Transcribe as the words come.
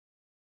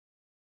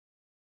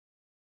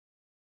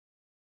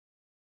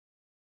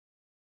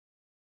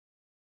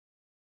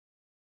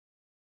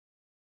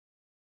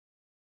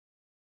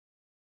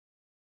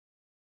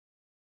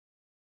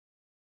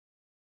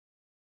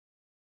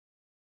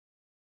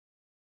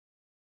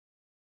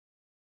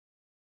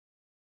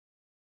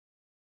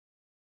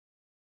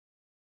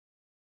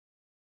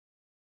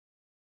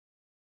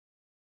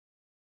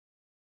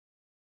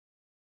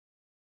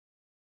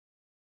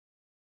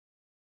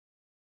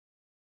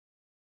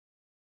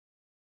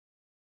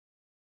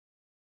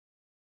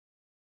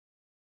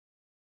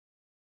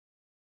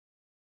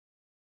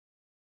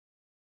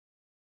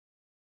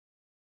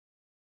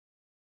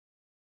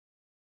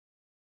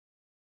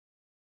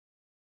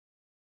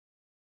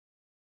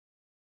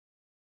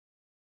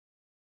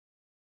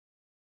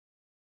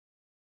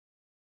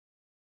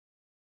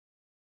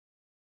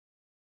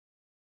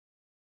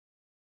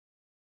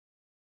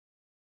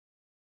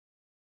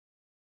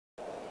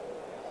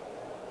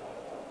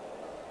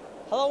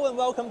Hello and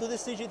welcome to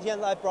this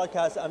CGTN live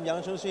broadcast. I'm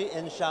Chengxi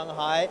in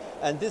Shanghai,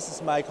 and this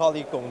is my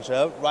colleague Gong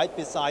right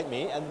beside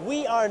me. And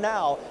we are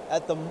now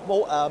at the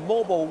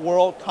Mobile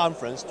World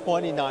Conference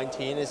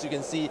 2019. As you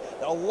can see,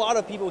 there are a lot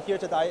of people here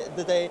today.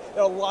 There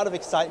are a lot of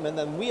excitement,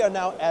 and we are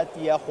now at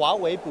the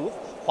Huawei booth,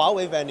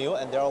 Huawei venue,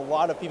 and there are a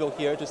lot of people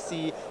here to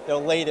see their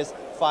latest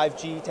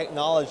 5G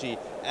technology.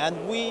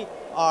 And we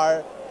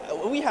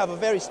have a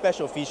very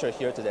special feature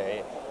here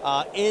today.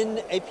 In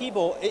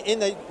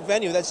a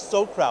venue that's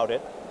so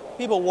crowded,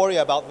 people worry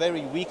about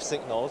very weak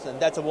signals, and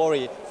that's a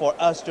worry for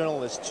us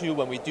journalists too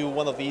when we do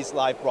one of these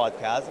live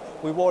broadcasts.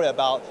 We worry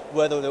about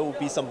whether there will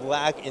be some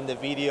lag in the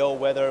video,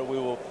 whether we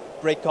will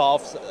break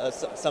off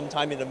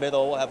sometime in the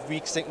middle, have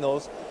weak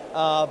signals.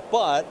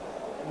 But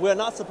we're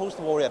not supposed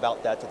to worry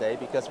about that today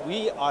because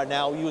we are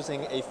now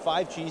using a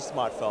 5G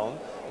smartphone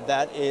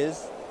that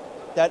is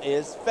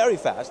very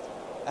fast,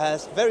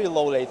 has very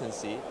low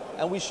latency,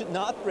 and we should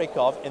not break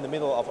off in the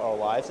middle of our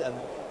lives, and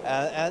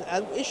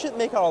it should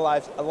make our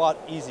lives a lot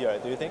easier,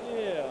 do you think?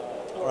 Yeah.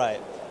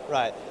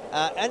 Right.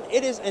 And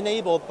it is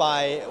enabled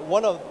by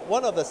one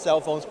of the cell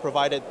phones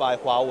provided by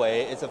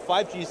Huawei. It's a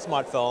 5G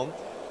smartphone.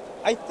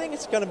 I think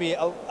it's going to be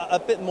a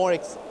bit more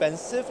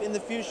expensive in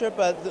the future,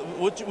 but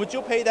would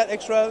you pay that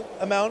extra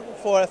amount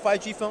for a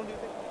 5G phone, do you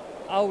think?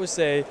 I would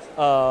say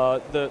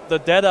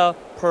the data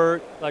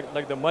per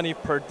like the money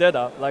per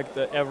data, like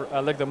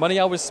the money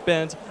I would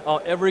spend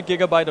on every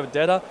gigabyte of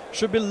data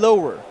should be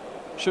lower.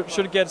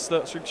 Should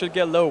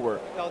get lower.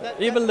 No,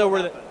 even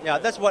lower.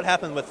 That's what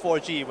happened with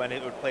 4G when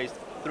it replaced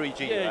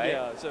 3G, right?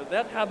 Yeah. So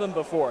that happened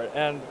before,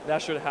 and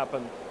that should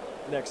happen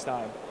next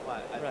time.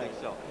 Right, I think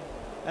so.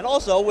 And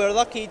also, we're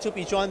lucky to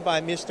be joined by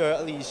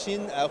Mr. Li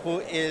Xin, who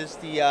is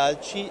the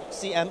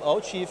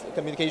CMO, Chief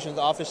Communications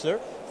Officer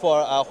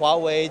for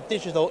Huawei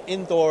Digital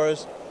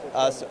Indoors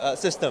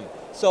System.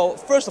 So,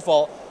 first of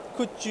all,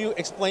 could you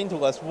explain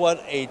to us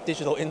what a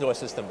digital indoor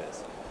system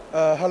is?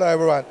 Hello,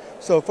 everyone.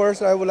 So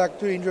first, I would like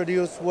to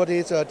introduce what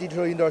is a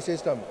digital indoor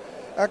system.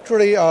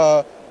 Actually,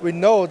 we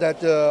know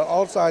that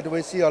outside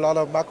we see a lot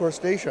of macro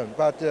station,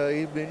 but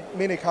it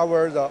mainly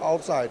covers the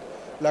outside,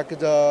 like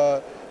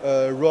the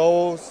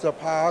roads, the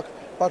park.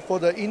 But for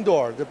the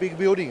indoor, the big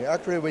building,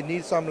 actually we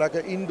need some like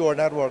an indoor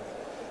network.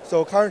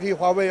 So currently,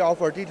 Huawei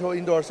offers digital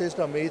indoor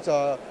system. It's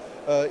a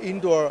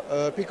indoor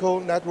Pico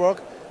network,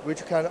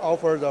 which can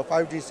offer the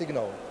 5G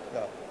signal.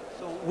 Yeah.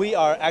 So we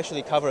are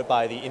actually covered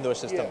by the indoor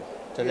system. Yeah.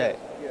 Today.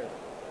 Yes.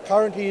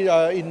 Currently,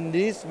 in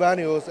these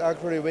venues,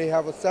 actually we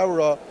have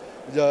several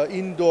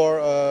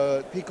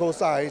indoor Pico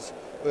sites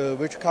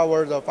which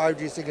cover the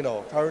 5G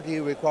signal.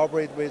 Currently, we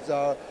cooperate with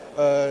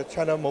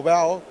China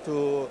Mobile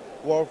to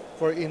work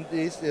in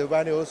these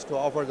venues to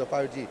offer the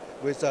 5G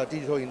with a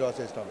digital indoor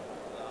system.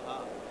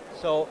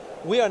 So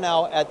we are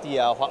now at the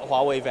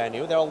Huawei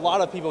venue. There are a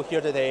lot of people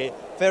here today,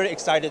 very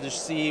excited to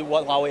see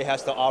what Huawei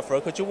has to offer.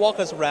 Could you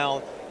walk us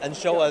around and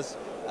show us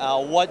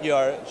what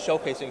you're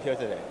showcasing here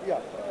today? Yeah,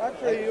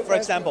 actually, for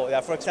example,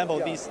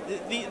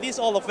 these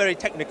all look very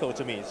technical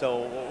to me.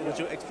 So would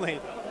you explain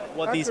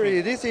what these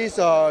mean? This is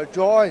a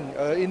joint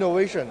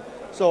innovation.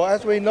 So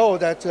as we know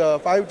that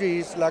 5G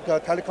is like a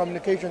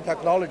telecommunication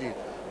technology,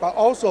 but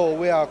also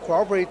we are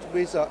cooperate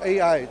with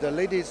AI, the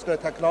latest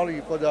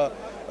technology for the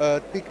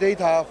big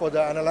data for the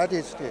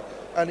analytics,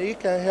 and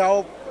it can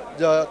help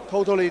the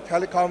totally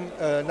telecom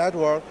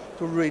network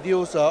to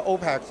reduce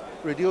OPEX,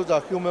 reduce the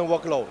human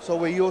workload. So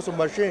we use a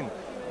machine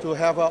to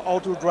have an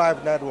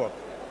auto-drive network.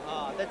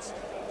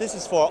 This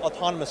is for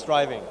autonomous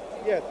driving.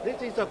 Yes,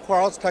 this is a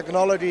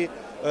cross-technology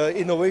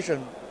innovation.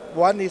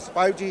 One is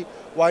 5G,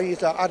 one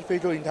is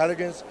artificial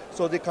intelligence.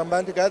 So they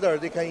combine together,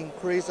 they can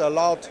increase a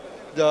lot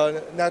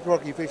the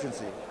network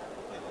efficiency.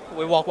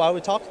 We walk while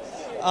we talk.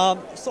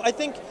 So I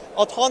think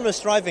autonomous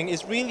driving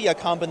is really a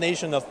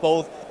combination of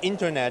both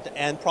internet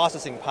and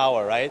processing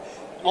power, right? Yes.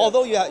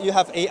 Although you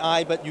have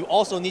AI, but you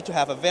also need to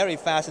have a very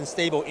fast and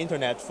stable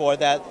internet for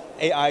that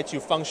AI to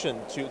function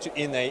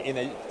in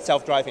a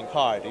self-driving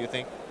car, do you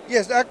think?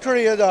 Yes,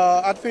 actually the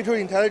artificial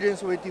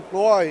intelligence we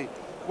deploy,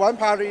 one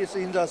part is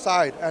in the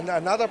side and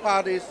another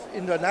part is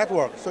in the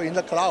network, so in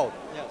the cloud.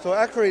 Yeah. So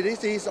actually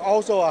this is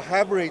also a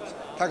hybrid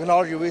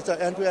technology with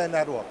an end-to-end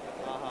network.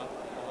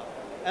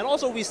 And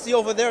also we see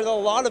over there a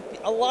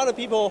lot of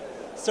people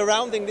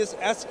surrounding this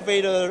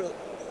excavator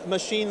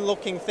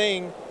machine-looking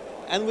thing,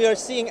 and we are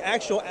seeing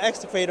actual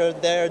excavator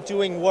there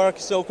doing work.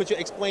 So could you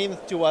explain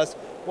to us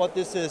what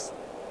this is?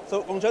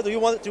 So Gong, do you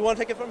want to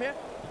take it from here?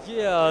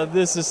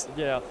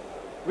 Yeah,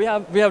 we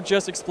have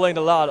just explained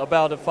a lot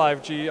about the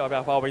 5G,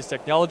 about Huawei's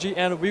technology,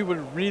 and we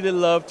would really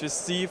love to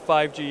see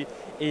 5G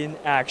in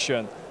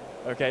action.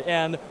 Okay,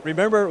 and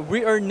remember,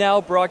 we are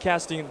now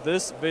broadcasting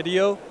this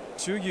video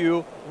to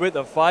you with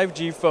a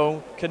 5G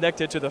phone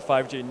connected to the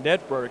 5G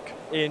network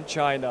in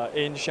China,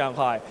 in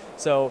Shanghai.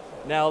 So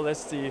now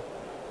let's see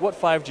what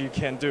 5G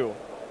can do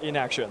in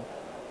action.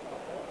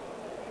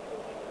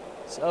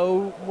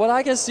 So what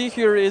I can see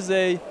here is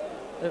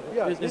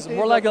it's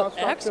more like an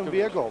excavator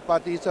vehicle,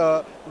 but it's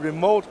a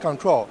remote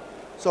control.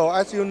 So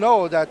as you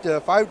know that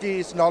 5G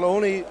is not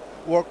only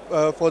work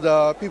for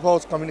the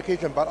people's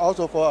communication, but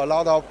also for a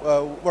lot of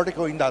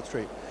vertical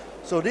industry.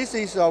 So this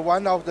is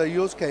one of the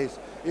use case.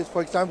 Is,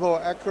 for example,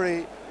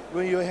 actually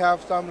when you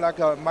have some like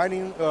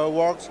mining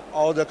works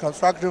or the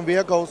construction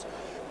vehicles,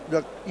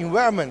 the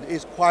environment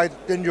is quite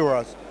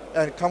dangerous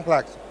and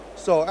complex.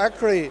 So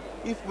actually,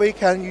 if we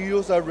can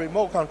use a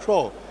remote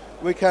control,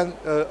 we can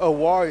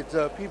avoid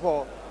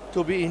people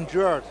to be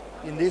injured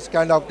in this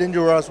kind of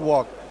dangerous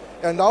work.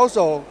 And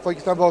also, for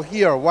example,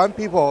 here, one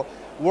people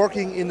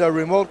working in the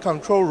remote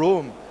control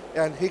room,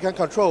 and he can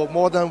control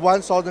more than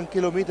 1,000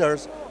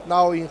 kilometers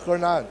now in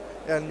Henan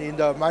and in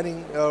the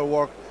mining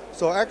work.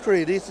 So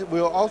actually, this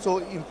will also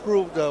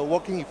improve the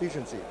working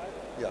efficiency.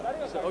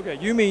 Yeah. So, okay,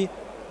 you mean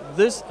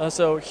this?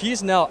 So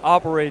he's now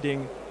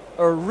operating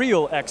a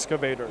real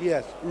excavator.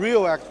 Yes,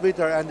 real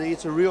excavator, and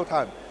it's real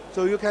time.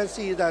 So you can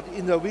see that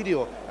in the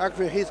video,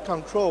 actually he's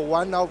control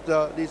one of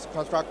this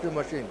construction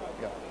machine.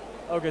 Yeah.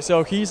 Okay,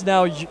 so he's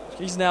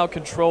now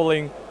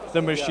controlling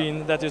the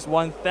machine that is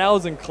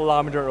 1,000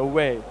 kilometers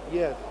away.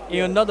 Yes.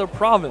 In another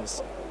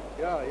province.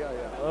 Yeah.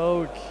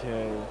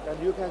 Okay.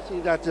 And you can see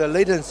that the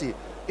latency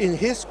in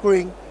his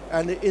screen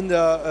and in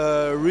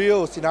the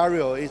real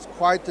scenario is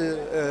quite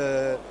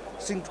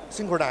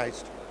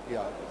synchronized.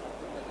 Yeah.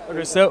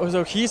 Okay,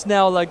 so he's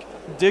now like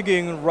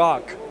digging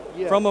rock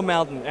Yes. from a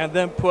mountain and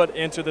then put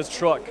into this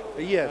truck.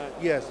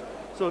 Yes.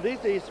 So this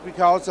is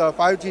because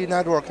 5G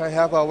network can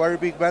have a very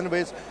big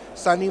bandwidth,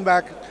 sending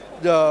back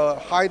the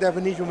high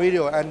definition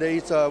video, and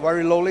it's a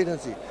very low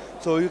latency.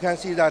 So you can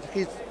see that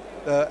his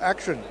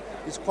action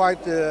is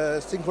quite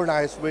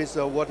synchronized with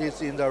what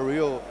is in the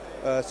real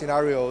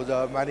scenario,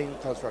 the mining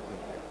construction.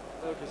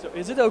 Okay, so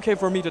is it okay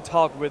for me to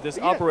talk with this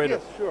operator?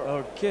 Yes, sure.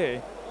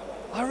 Okay.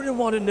 I really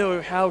want to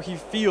know how he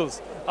feels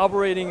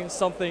operating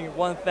something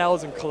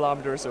 1,000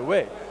 kilometers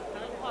away.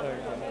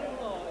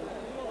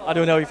 I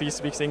don't know if he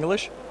speaks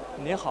English.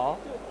 您好，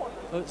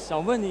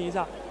想问您一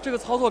下，这个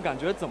操作感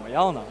觉怎么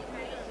样呢？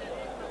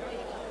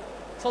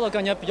操作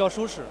感觉比较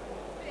舒适。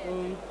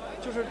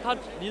就是它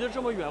离得这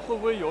么远，会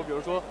不会有比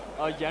如说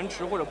延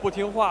迟或者不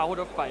听话或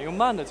者反应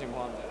慢的情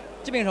况呢？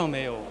基本上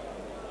没有。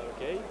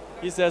Okay.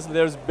 He says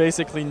there's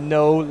basically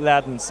no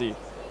latency.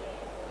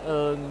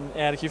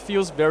 And he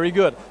feels very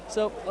good.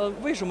 So,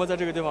 为什么在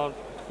这个地方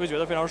会觉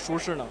得非常舒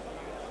适呢？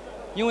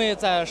因为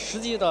在实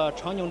际的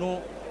场景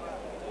中，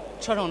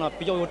车上呢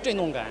比较有震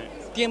动感、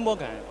颠簸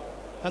感，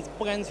很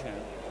不安全。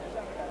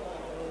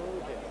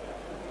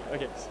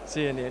Okay,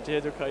 谢谢你，这些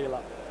就可以了。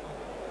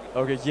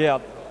Okay, yeah.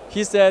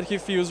 He said he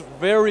feels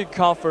very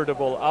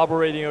comfortable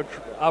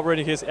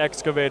operating his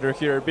excavator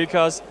here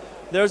because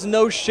there's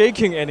no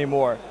shaking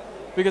anymore.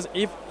 Because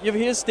if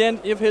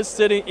he's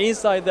sitting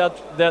inside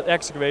that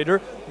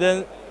excavator,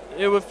 then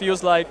it would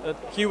feels like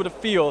he would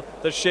feel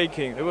the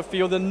shaking. It would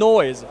feel the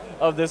noise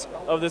of this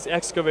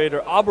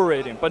excavator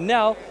operating. But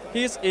now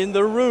he's in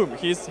the room.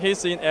 He's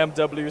in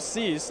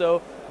MWC,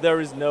 so there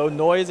is no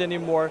noise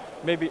anymore.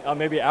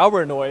 Maybe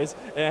our noise,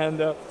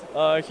 and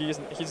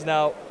he's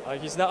now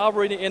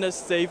operating in a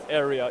safe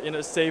area, in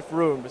a safe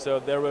room. So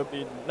there will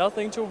be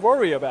nothing to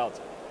worry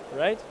about,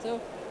 right?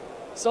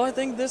 So I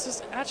think this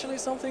is actually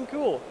something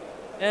cool.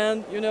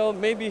 And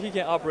maybe he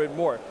can operate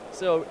more.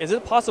 So is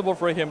it possible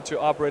for him to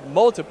operate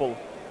multiple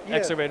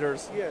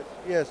excavators?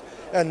 Yes.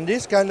 And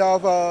this kind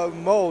of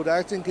mode,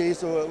 I think,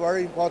 is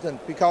very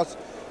important because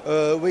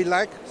we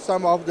like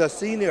some of the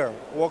senior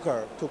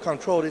worker to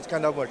control this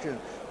kind of machine.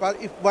 But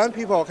if one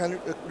people can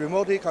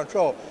remotely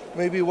control,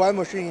 maybe one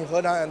machine in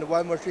Henan and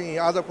one machine in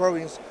other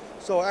province,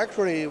 so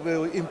actually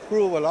will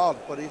improve a lot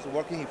for this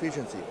working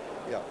efficiency.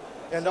 Yeah.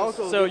 And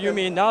also, so you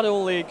mean not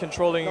only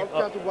controlling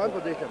not just one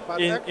position, but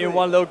in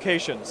one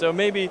location, so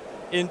maybe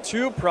in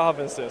two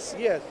provinces?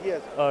 Yes.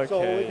 Okay.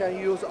 So we can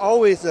use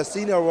always a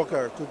senior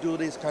worker to do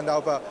this kind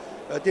of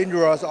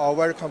dangerous or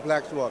very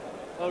complex work.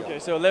 Okay,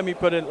 so let me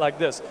put it like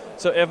this.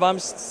 So if I'm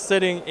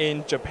sitting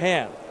in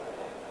Japan,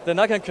 then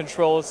I can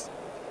control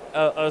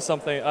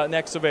an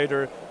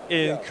excavator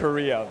in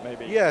Korea,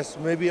 maybe. Yes,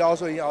 maybe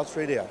also in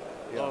Australia.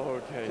 Yeah.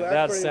 Oh, okay, So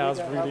that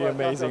sounds really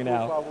amazing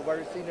now. Of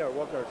very senior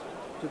workers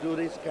to do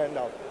this kind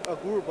of a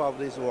group of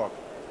this work.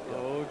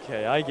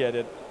 Okay, I get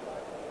it.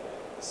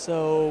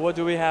 So what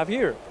do we have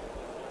here?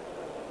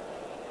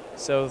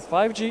 So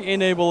 5G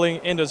enabling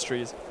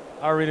industries.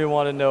 I really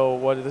want to know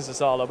what this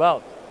is all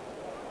about.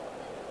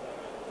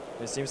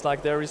 It seems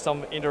like there is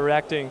some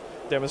interacting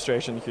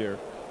demonstration here.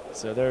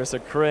 So there's a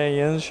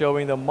crane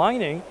showing the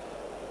mining.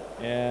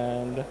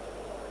 And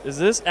is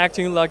this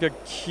acting like a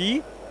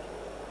key?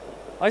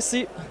 I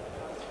see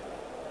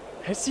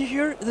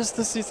here, this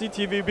is the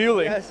CCTV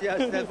building. Yes,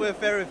 we're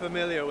very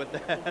familiar with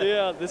that.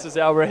 Yeah, this is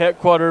our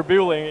headquarter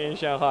building in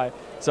Shanghai.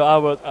 So I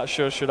would,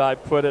 should I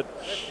put it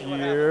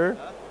here?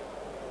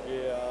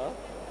 Yeah.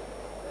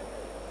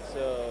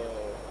 So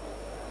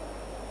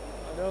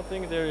I don't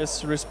think there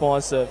is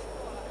responsive.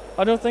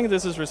 I don't think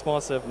this is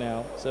responsive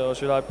now. So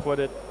should I put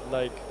it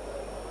like,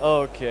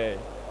 okay.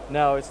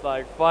 Now it's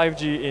like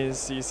 5G in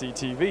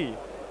CCTV.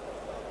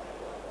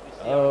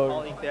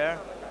 Colleague there.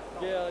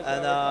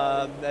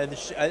 and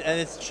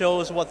it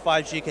shows what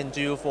 5G can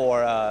do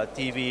for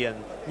TV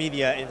and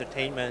media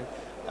entertainment,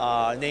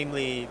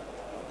 namely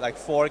like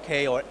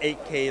 4K or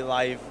 8K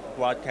live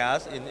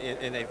broadcast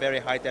in a very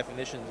high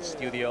definition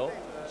studio.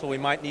 So we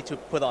might need to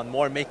put on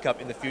more makeup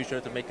in the future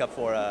to make up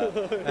for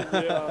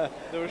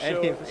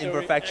any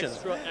imperfections.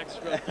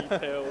 Extra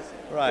details.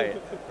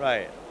 Right,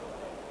 right.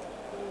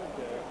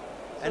 Okay.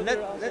 And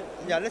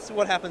let's see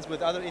what happens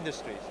with other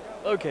industries.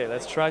 Okay,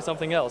 let's try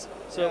something else.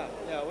 So,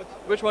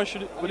 what's which one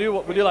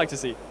would you like to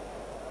see?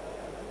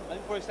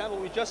 And for example,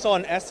 we just saw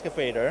an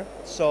excavator.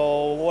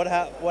 So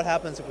what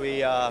happens if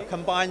we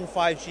combine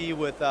 5G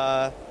with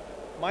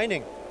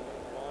mining?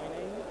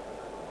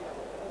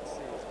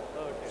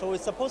 So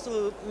it's supposed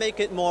to make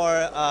it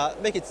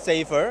make it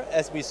safer,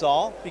 as we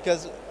saw,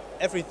 because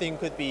everything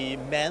could be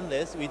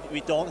manless.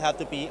 We don't have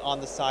to be on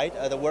the site.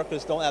 The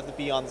workers don't have to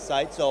be on the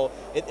site. So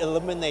it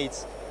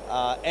eliminates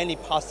any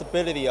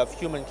possibility of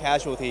human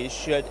casualty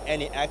should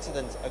any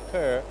accidents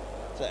occur.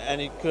 So,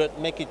 and it could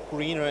make it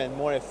greener and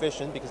more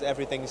efficient because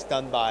everything is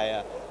done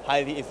by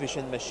highly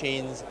efficient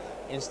machines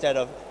instead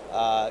of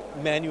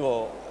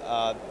manual,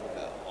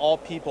 all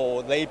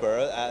people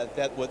labor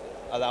that would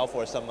allow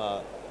for some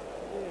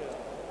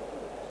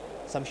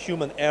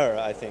human error,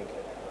 I think.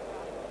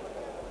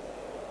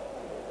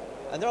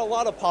 And there are a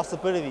lot of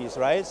possibilities,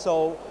 right?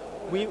 So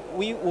we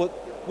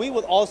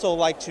would also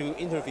like to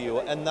interview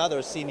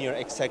another senior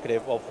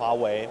executive of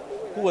Huawei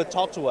who would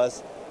talk to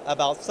us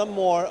about some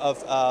more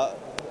of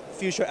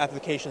future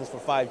applications for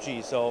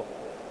 5G. So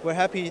we're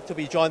happy to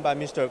be joined by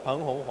Mr. Peng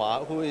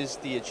Honghua, who is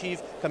the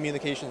Chief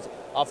Communications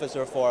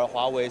Officer for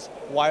Huawei's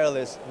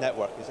wireless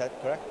network. Is that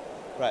correct?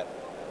 Right.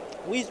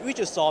 We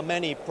just saw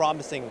many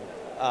promising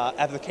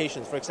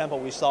applications. For example,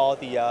 we saw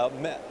the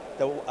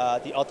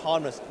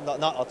autonomous,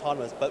 not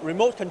autonomous, but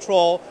remote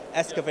control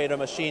excavator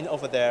machine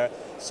over there.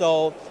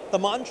 So the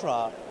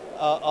mantra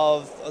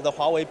of the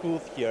Huawei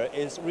booth here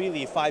is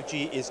really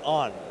 5G is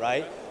on,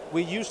 right?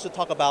 We used to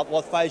talk about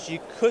what 5G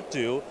could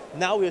do.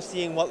 Now we're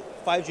seeing what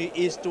 5G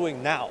is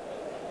doing now.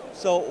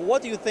 So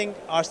what do you think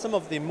are some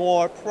of the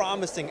more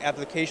promising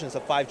applications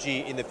of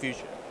 5G in the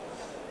future?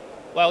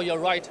 Well, you're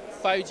right,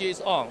 5G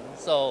is on.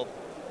 So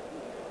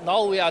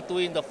now we are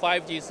doing the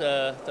 5G's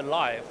the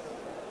live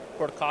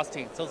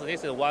broadcasting. So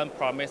this is one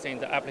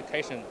promising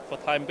application for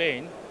time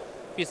being.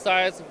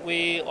 Besides,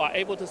 we are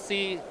able to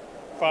see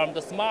from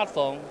the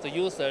smartphone, the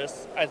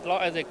users, as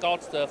long as they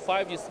got the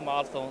 5G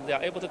smartphone, they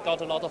are able to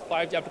get a lot of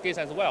 5G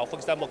applications as well. For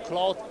example,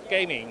 cloud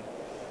gaming.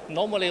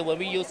 Normally, when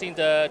we're using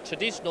the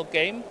traditional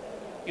game,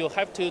 you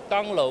have to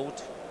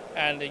download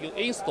and you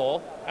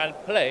install and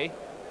play.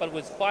 But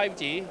with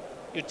 5G,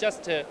 you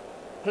just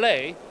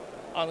play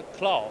on the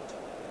cloud.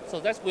 So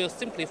that will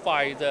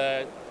simplify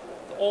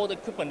all the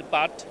equipment,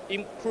 but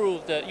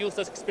improve the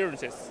user's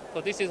experiences. So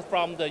this is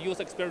from the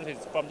user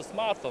experiences from the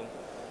smartphone.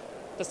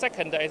 The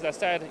second, as I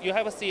said, you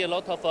have seen a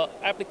lot of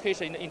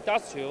application in the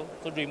industrial,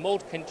 so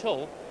remote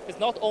control. It's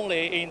not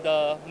only in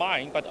the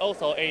mine, but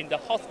also in the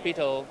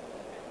hospital,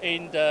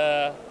 in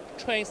the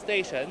train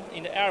station,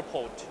 in the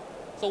airport.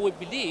 So we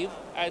believe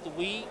as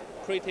we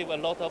create a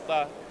lot of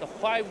the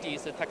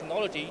 5G's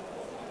technology,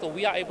 so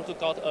we are able to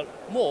get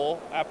more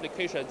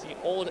applications in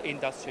all the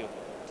industry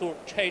to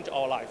change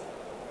our life.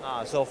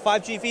 So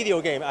 5G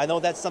video game, I know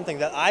that's something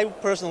that I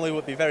personally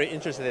would be very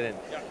interested in.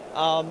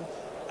 Yeah.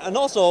 And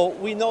also,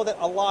 we know that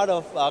a lot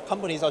of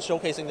companies are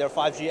showcasing their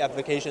 5G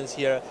applications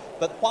here,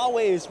 but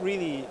Huawei is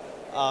really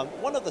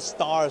one of the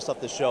stars of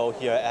the show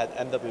here at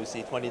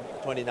MWC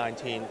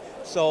 2019.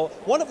 So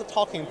one of the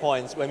talking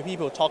points when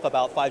people talk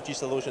about 5G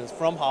solutions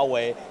from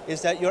Huawei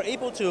is that you're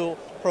able to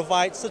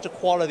provide such a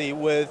quality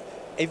with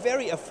a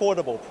very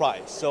affordable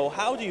price. So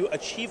how do you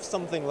achieve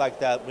something like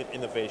that with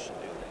innovation?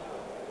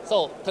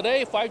 So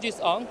today 5G is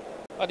on,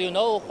 but you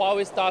know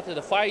Huawei started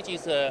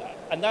 5G's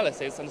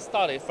analysis and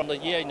study from the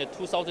year in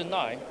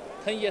 2009,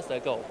 10 years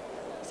ago.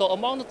 So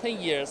among the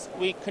 10 years,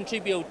 we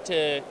contribute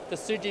the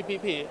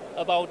CGPP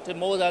about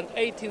more than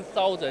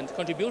 18,000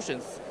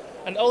 contributions.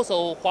 And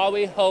also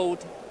Huawei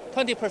hold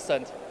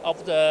 20%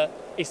 of the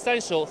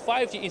essential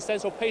 5G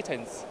essential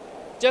patents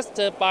just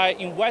by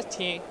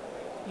investing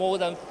more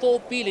than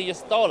 $4 billion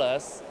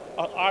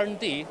on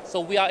R&D.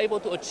 So we are able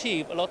to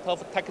achieve a lot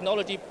of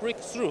technology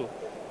breakthrough.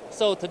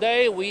 So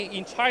today,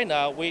 in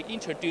China, we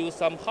introduce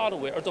some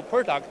hardware or the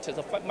product,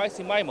 the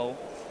Massive MIMO.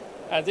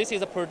 And this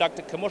is a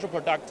product, commercial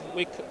product,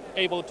 we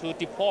able to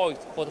deploy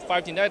for the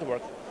 5G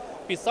network.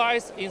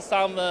 Besides, in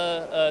some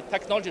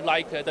technology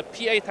like the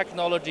PA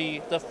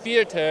technology, the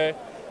filter,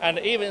 and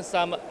even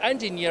some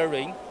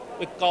engineering,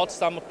 we got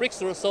some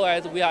breakthrough so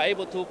as we are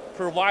able to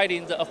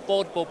provide the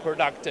affordable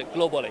product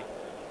globally.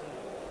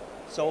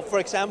 So for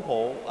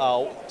example,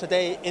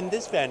 today in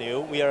this venue,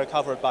 we are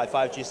covered by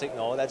 5G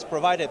signal that's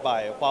provided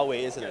by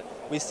Huawei, isn't it?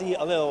 We see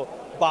a little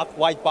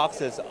white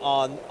boxes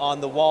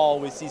on the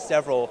wall. We see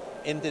several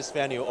in this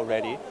venue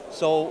already.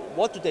 So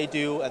what do they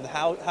do and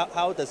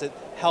how does it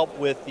help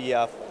with the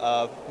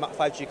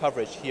 5G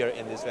coverage here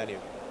in this venue?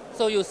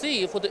 So you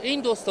see, for the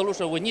indoor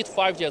solution, we need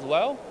 5G as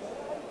well.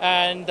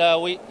 And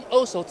we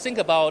also think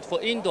about for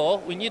indoor,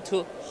 we need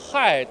to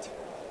hide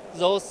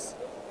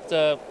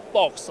the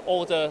box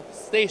or the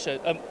station,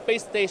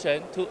 base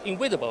station to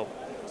invisible.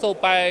 So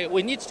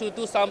we need to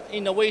do some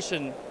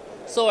innovation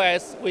so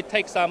as we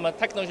take some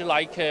technology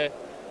like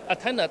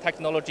antenna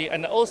technology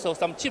and also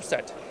some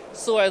chipset,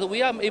 so as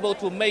we are able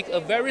to make a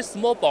very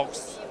small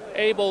box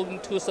able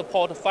to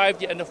support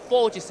 5G and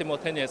 4G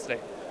simultaneously.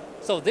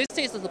 So this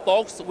is the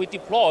box we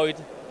deployed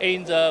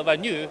in the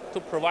venue to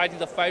provide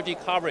the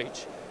 5G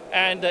coverage.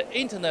 And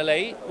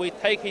internally, we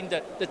take in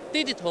the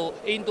digital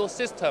indoor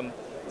system.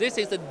 This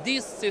is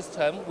this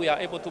system we are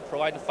able to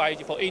provide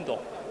 5G for indoor.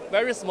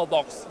 Very small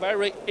box,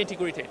 very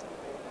integrated.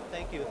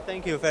 Thank you.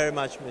 Thank you very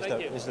much,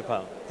 Mr.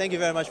 Pang. Thank you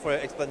very much for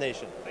your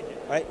explanation. Thank you.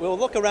 All right, we'll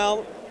look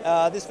around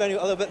this venue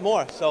a little bit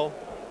more. So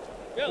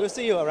Yeah, we'll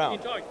see you around.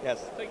 Enjoy. Yes.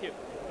 Thank you.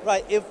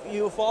 Right. If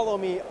you follow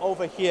me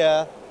over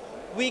here,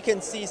 we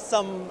can see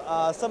some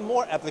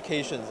more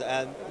applications,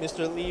 and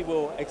Mr. Lee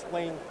will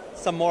explain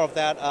some more of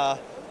that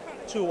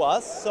to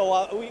us.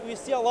 So we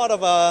see a lot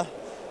of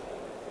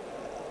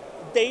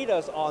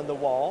data on the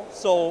wall.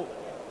 So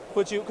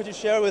could you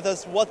share with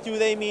us what do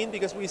they mean?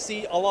 Because we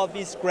see a lot of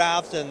these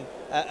graphs and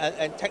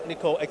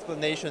technical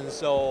explanations.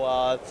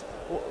 So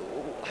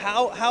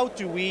how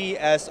do we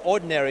as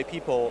ordinary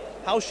people,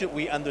 how should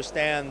we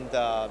understand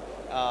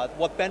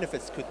what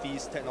benefits could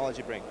these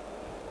technology bring?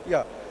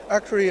 Yeah,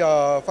 actually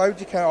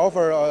 5G can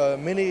offer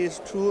many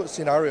two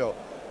scenarios.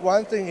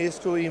 One thing is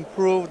to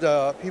improve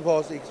the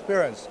people's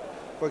experience.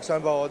 For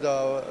example,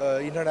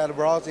 the internet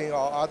browsing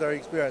or other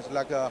experience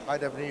like high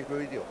definition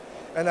video.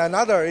 And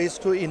another is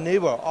to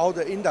enable all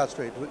the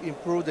industry to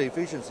improve the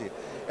efficiency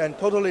and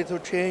totally to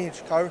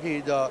change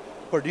currently the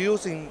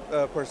producing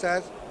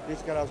process,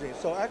 this kind of thing.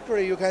 So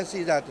actually you can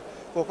see that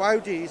for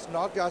 5G, it's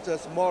not just a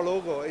small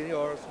logo in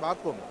your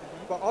smartphone,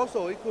 but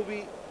also it could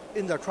be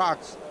in the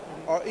trucks,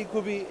 or it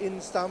could be in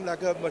some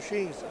like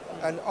machines,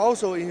 and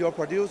also in your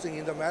producing,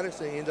 in the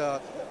medicine, in the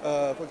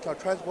for example,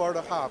 transport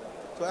hub.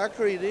 So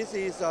actually this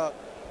is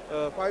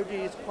 5G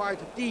is quite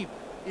deep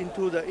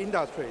into the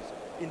industries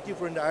in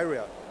different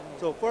areas.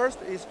 So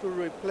first is to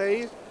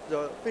replace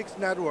the fixed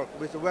network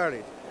with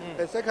wireless.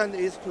 The second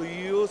is to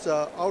use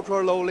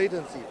ultra low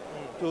latency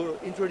to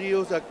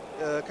introduce a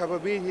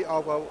capability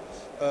of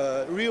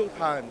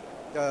real-time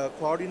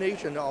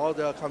coordination of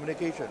the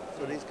communication,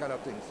 so these kind of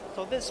things.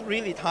 So this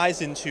really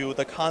ties into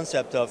the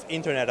concept of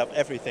Internet of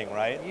Everything,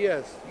 right?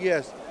 Yes,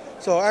 yes.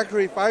 So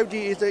actually 5G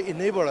is an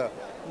enabler,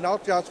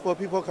 not just for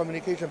people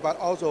communication, but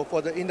also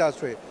for the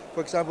industry.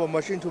 For example,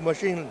 machine to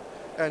machine,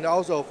 and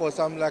also for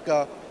some like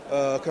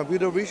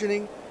computer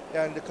visioning,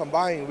 and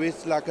combined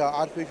with like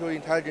artificial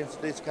intelligence,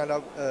 this kind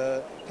of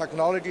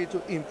technology to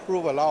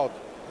improve a lot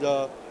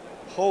the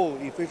whole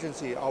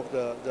efficiency of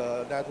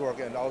the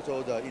network and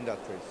also the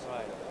industries.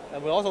 Right.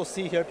 And we also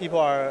see here people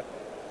are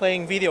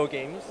playing video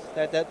games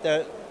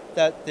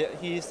that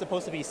he's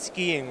supposed to be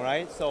skiing,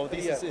 right? So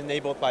this is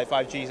enabled by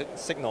 5G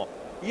signal.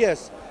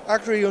 Yes,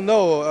 actually, you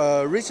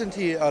know,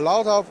 recently a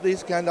lot of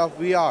this kind of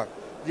VR,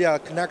 they are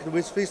connected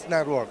with fixed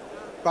network.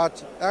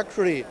 But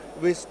actually,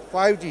 with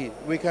 5G,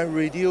 we can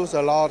reduce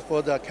a lot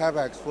for the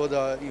capex, for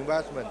the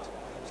investment.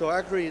 So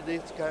actually,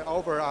 this can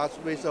offer us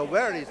with a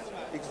wireless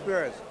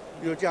experience.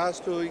 You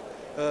just to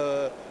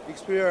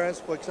experience,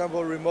 for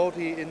example,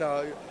 remotely in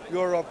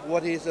Europe,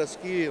 what is a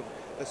skill,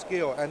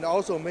 and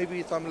also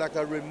maybe some like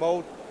a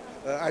remote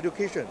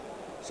education.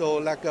 So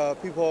like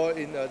people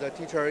in the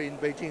teacher in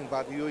Beijing,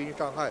 but you in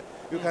Shanghai,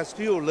 you can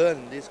still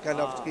learn this kind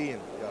of skiing.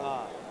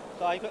 Yeah.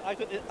 So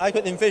I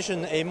could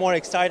envision a more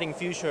exciting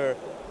future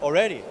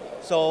already.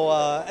 So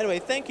anyway,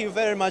 thank you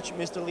very much,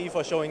 Mr. Lee,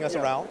 for showing us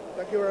around.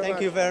 Thank you very much.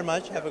 Thank you very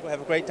much. Have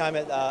a great time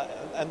at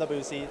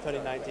MWC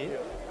 2019.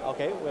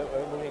 Okay,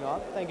 we're moving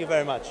on. Thank you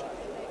very much.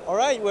 All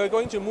right, we're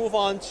going to move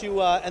on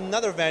to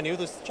another venue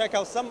to check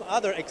out some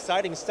other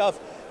exciting stuff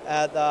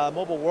at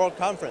Mobile World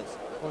Conference.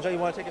 Gong, you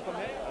want to take it from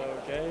here?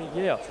 Okay,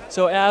 yeah.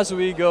 So as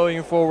we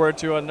going forward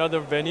to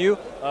another venue,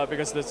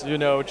 because this, you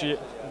know,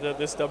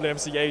 this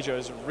WMC Asia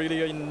is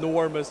really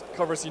enormous,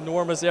 covers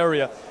enormous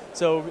area.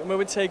 So it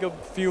will take a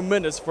few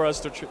minutes for us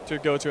to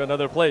go to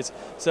another place.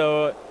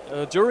 So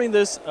during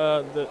this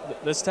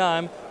this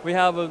time, we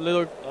have a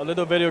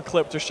little video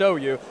clip to show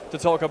you to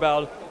talk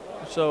about.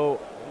 So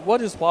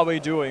what is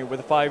Huawei doing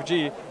with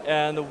 5G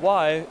and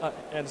why?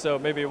 And so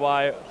maybe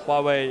why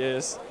Huawei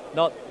is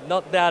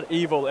not that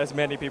evil as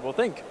many people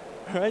think,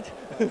 right?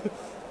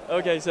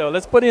 Okay, so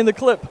let's put in the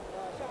clip.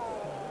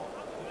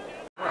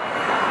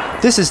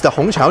 This is the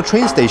Hongqiao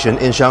train station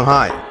in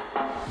Shanghai,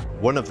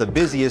 one of the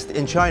busiest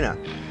in China.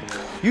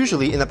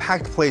 Usually in a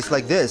packed place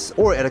like this,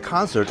 or at a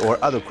concert or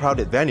other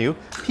crowded venue,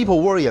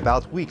 people worry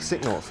about weak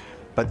signals.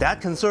 But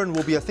that concern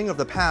will be a thing of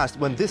the past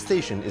when this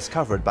station is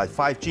covered by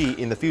 5G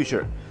in the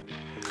future.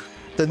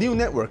 The new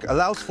network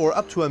allows for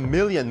up to 1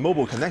 million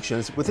mobile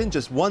connections within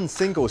just one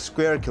single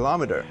square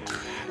kilometer.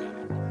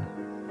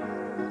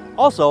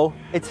 Also,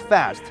 it's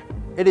fast.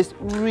 It is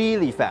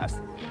really fast.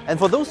 And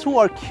for those who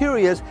are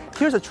curious,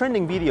 here's a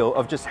trending video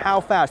of just how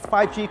fast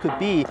 5G could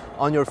be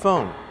on your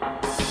phone.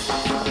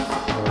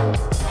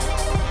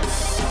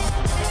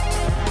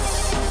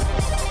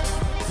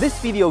 This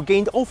video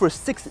gained over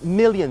 6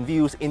 million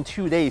views in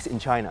 2 days in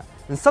China,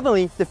 and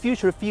suddenly the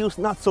future feels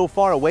not so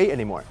far away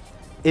anymore.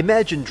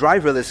 Imagine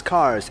driverless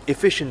cars,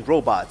 efficient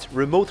robots,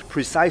 remote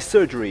precise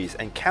surgeries,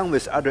 and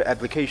countless other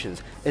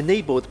applications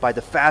enabled by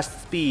the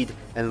fast speed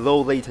and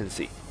low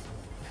latency.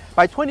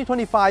 By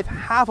 2025,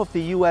 half of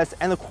the US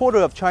and a quarter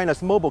of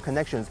China's mobile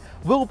connections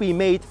will be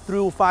made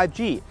through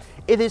 5G.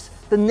 It is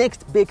the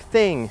next big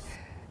thing.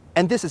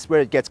 And this is where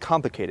it gets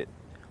complicated.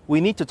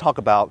 We need to talk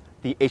about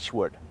the H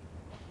word,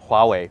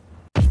 Huawei.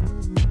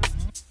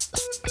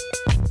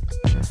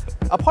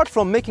 Apart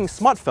from making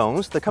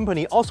smartphones, the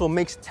company also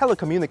makes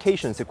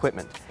telecommunications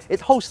equipment. It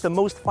hosts the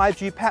most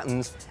 5G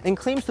patents and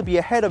claims to be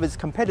ahead of its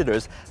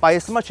competitors by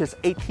as much as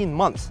 18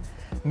 months.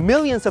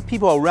 Millions of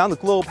people around the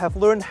globe have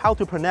learned how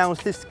to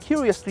pronounce this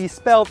curiously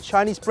spelled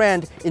Chinese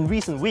brand in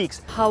recent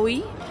weeks.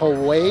 Huawei?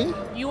 Huawei?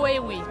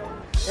 Huawei.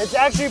 It's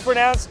actually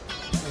pronounced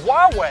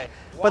Huawei.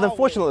 But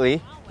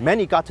unfortunately,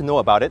 many got to know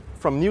about it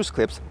from news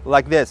clips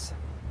like this.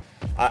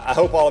 I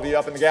hope all of you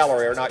up in the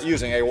gallery are not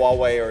using a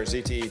Huawei or a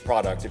ZTE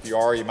product. If you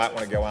are, you might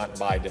want to go out and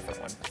buy a different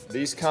one.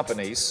 These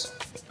companies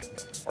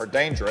are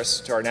dangerous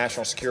to our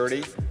national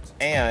security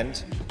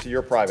and to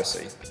your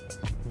privacy.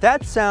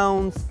 That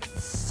sounds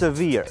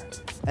severe.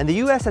 And the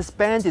US has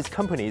banned its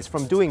companies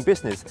from doing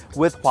business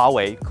with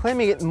Huawei,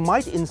 claiming it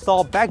might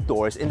install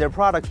backdoors in their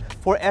products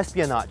for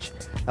espionage.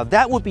 Now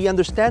that would be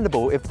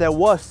understandable if there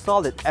was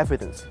solid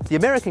evidence. The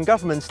American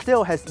government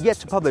still has yet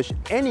to publish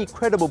any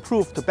credible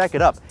proof to back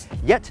it up,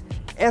 yet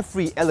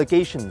every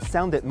allegation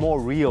sounded more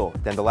real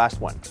than the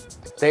last one.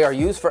 They are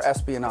used for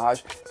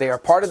espionage. They are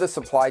part of the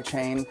supply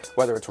chain,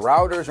 whether it's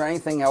routers or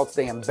anything else.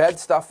 They embed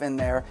stuff in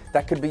there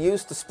that could be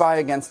used to spy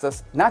against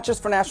us, not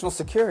just for national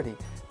security.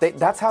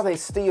 That's how they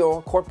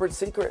steal corporate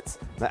secrets.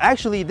 Now,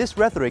 actually, this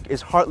rhetoric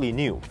is hardly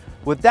new.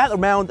 With that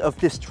amount of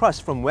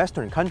distrust from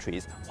Western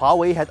countries,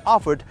 Huawei had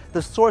offered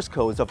the source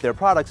codes of their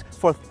products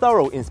for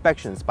thorough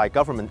inspections by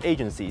government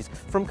agencies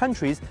from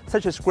countries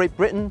such as Great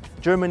Britain,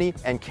 Germany,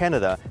 and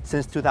Canada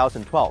since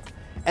 2012.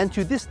 And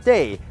to this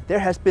day, there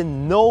has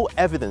been no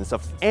evidence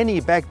of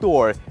any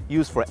backdoor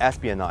used for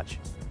espionage.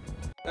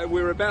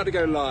 We're about to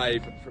go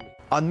live from...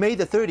 On May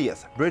the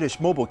 30th, British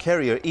mobile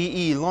carrier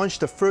EE launched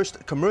the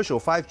first commercial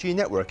 5G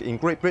network in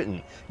Great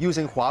Britain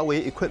using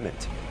Huawei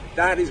equipment.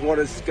 That is what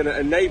is going to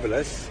enable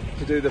us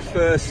to do the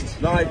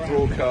first live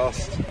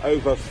broadcast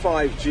over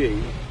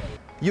 5G.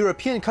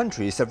 European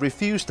countries have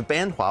refused to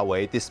ban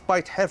Huawei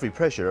despite heavy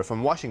pressure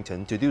from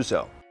Washington to do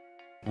so.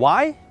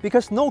 Why?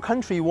 Because no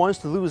country wants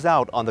to lose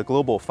out on the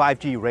global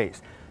 5G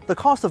race. The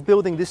cost of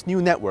building this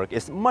new network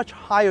is much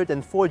higher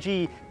than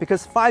 4G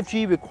because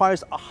 5G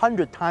requires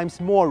 100 times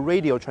more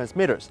radio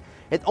transmitters.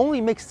 It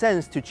only makes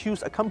sense to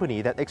choose a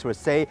company that experts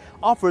say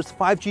offers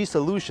 5G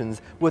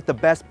solutions with the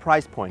best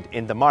price point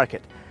in the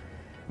market.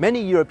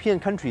 Many European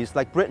countries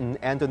like Britain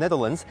and the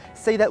Netherlands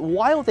say that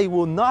while they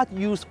will not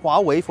use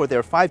Huawei for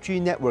their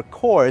 5G network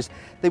cores,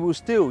 they will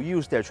still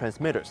use their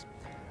transmitters.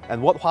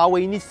 And what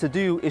Huawei needs to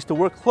do is to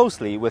work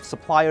closely with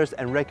suppliers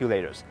and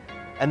regulators.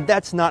 And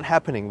that's not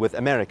happening with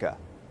America,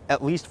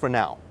 at least for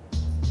now.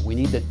 We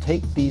need to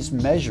take these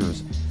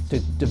measures to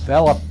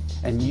develop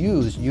and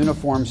use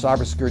uniform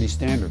cybersecurity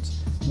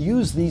standards.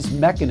 Use these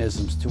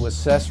mechanisms to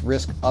assess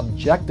risk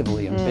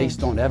objectively and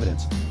based on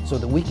evidence so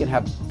that we can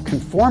have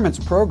conformance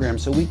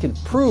programs so we can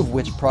prove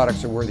which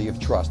products are worthy of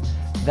trust.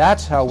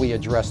 That's how we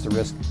address the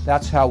risk.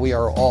 That's how we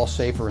are all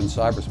safer in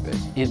cyberspace.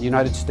 In the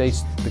United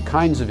States, the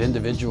kinds of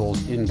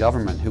individuals in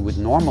government who would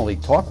normally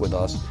talk with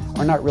us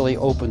are not really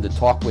open to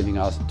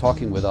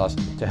talking with us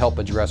to help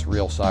address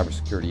real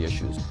cybersecurity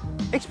issues.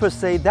 Experts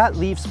say that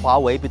leaves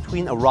Huawei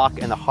between a rock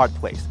and a hard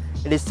place.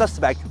 It is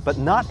suspect but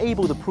not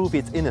able to prove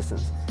its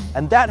innocence.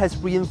 And that has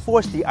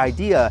reinforced the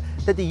idea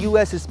that the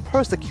US is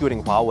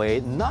persecuting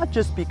Huawei not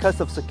just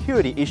because of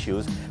security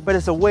issues, but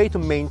as a way to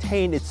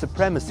maintain its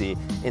supremacy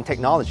in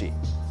technology.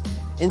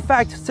 In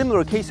fact,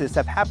 similar cases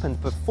have happened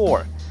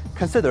before.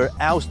 Consider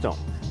Alstom,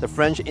 the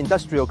French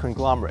industrial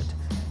conglomerate.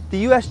 The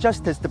US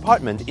Justice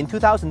Department in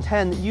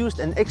 2010 used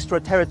an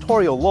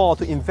extraterritorial law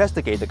to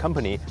investigate the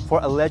company for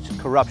alleged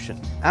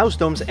corruption.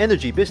 Alstom's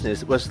energy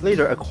business was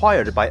later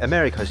acquired by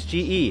America's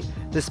GE,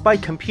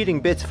 despite competing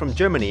bids from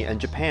Germany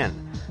and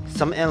Japan.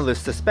 Some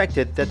analysts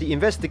suspected that the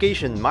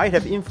investigation might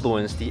have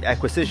influenced the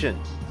acquisition.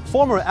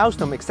 Former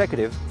Alstom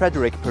executive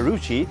Frederick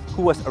Perucci,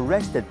 who was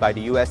arrested by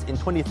the US in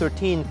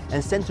 2013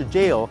 and sent to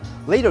jail,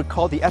 later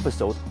called the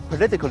episode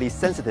politically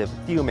sensitive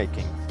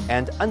deal-making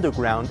and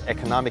underground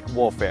economic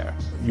warfare.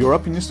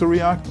 Europe needs to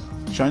react,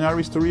 China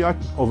needs to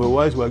react,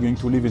 otherwise we are going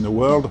to live in a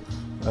world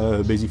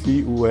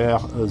basically where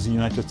the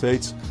United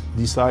States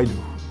decide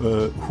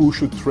who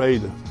should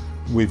trade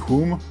with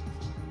whom.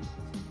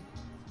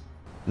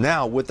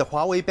 Now, with the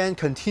Huawei ban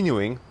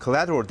continuing,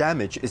 collateral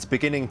damage is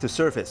beginning to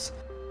surface.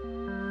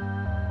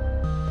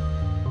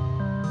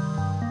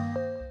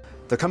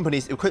 The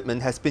company's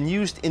equipment has been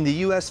used in the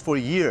US for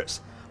years.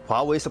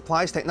 Huawei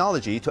supplies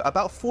technology to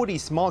about 40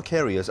 small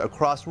carriers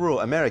across rural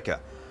America.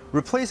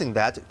 Replacing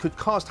that could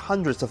cost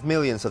hundreds of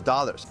millions of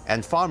dollars,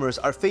 and farmers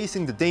are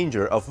facing the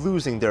danger of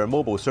losing their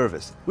mobile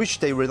service, which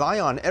they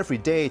rely on every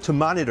day to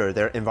monitor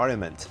their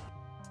environment.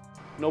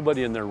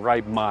 Nobody in their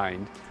right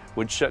mind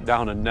would shut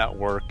down a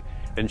network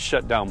and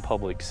shut down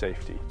public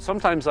safety.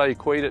 Sometimes I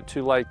equate it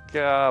to like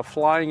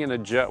flying in a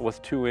jet with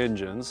 2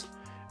 engines,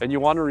 and you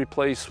want to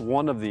replace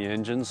one of the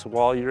engines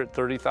while you're at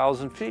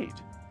 30,000 feet.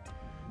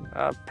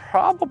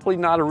 Probably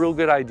not a real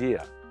good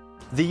idea.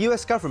 The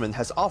US government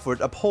has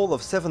offered a poll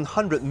of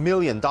 $700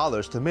 million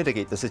to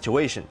mitigate the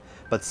situation,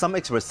 but some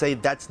experts say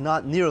that's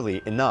not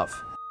nearly enough.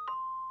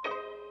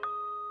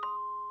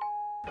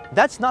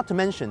 That's not to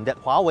mention that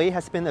Huawei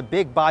has been a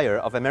big buyer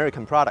of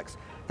American products.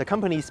 The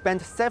company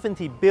spent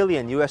 $70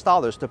 billion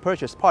to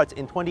purchase parts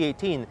in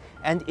 2018,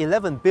 and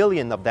 $11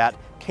 billion of that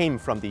came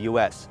from the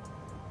US.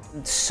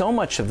 So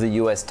much of the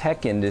U.S.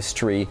 tech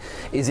industry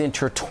is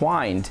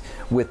intertwined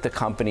with the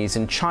companies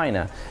in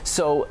China.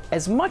 So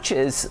as much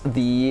as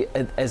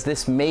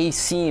this may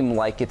seem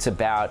like it's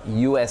about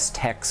U.S.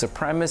 tech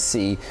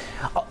supremacy,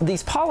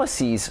 these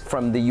policies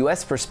from the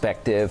U.S.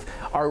 perspective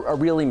are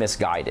really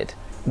misguided.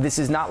 This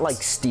is not like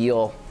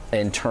steel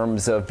in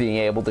terms of being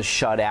able to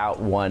shut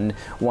out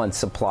one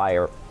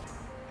supplier.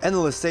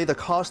 Analysts say the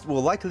cost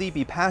will likely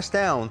be passed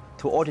down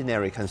to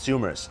ordinary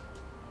consumers.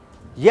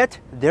 Yet,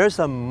 there's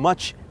a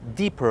much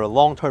deeper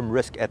long-term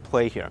risk at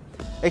play here.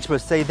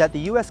 Experts say that the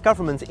US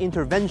government's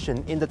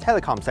intervention in the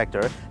telecom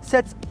sector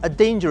sets a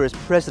dangerous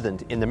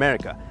precedent in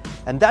America,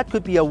 and that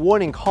could be a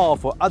warning call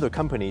for other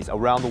companies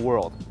around the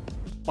world.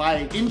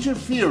 By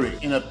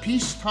interfering in a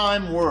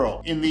peacetime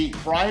world in the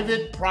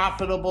private,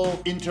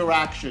 profitable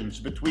interactions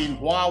between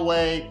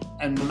Huawei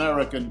and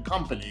American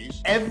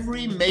companies,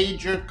 every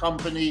major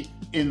company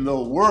in the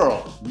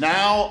world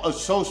now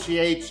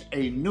associates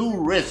a new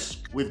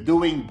risk with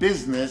doing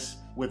business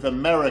with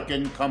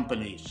American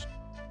companies.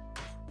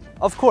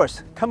 Of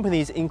course,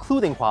 companies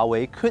including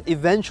Huawei could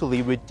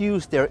eventually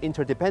reduce their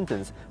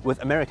interdependence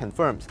with American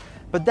firms,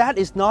 but that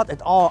is not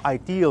at all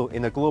ideal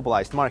in a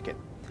globalized market.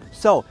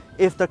 So,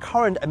 if the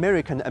current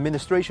American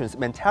administration's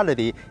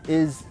mentality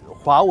is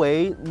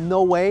Huawei,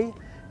 no way,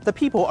 the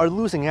people are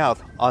losing out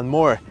on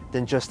more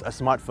than just a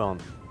smartphone.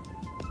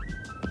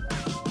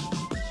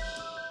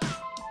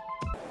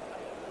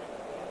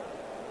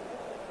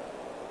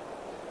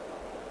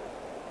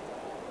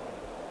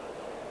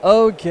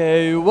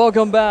 Okay,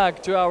 welcome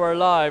back to our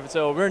live.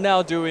 So we're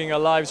now doing a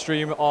live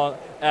stream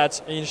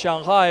in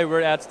Shanghai.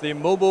 We're at the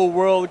Mobile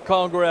World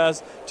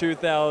Congress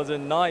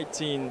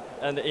 2019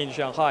 and in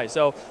Shanghai.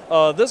 So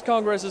this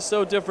Congress is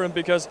so different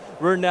because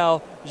we're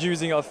now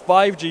using a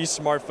 5G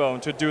smartphone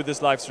to do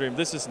this live stream.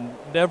 This is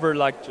never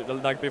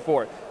like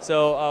before.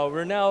 So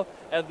we're now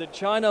at the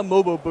China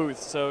Mobile booth.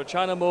 So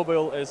China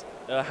Mobile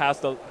has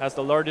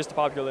the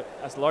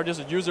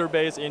largest user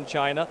base in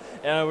China,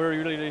 and we're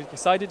really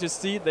excited to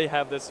see they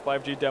have this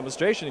 5G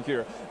demonstration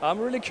here. I'm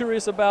really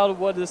curious about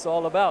what this is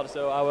all about.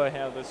 So I will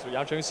have this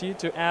Chengxi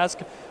to ask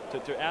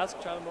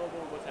China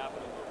Mobile what's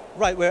happening here.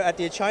 Right, we're at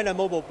the China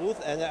Mobile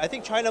booth, and I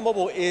think China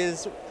Mobile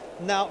is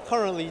now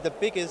currently the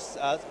biggest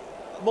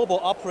mobile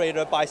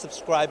operator by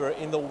subscriber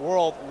in the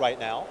world right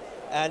now.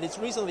 And it's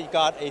recently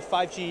got a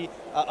 5G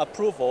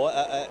approval,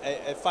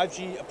 a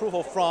 5G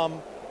approval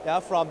from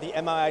the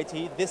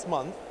MIIT this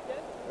month,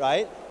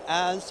 right?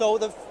 And so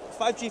the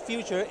 5G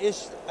future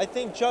is, I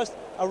think, just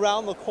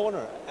around the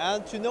corner.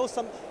 And to know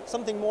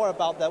something more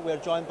about that, we're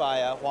joined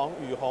by Huang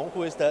Yuhong,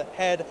 who is the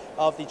head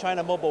of the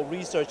China Mobile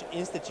Research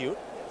Institute.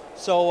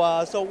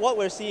 So, so what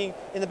we're seeing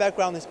in the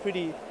background is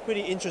pretty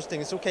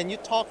interesting. So can you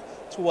talk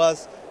to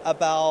us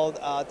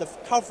about the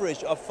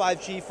coverage of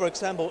 5G, for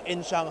example,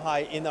 in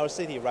Shanghai, in our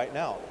city right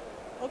now?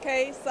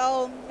 Okay,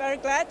 so very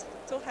glad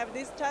to have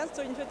this chance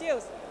to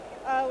introduce.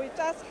 We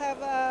just have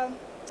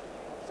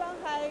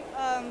Shanghai.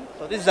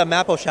 So this is a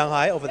map of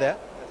Shanghai over there?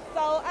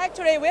 So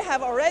actually we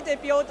have already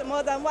built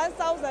more than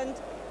 1,000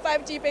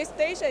 5G base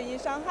stations in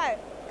Shanghai,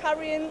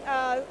 covering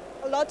a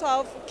lot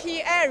of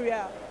key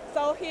areas.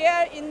 So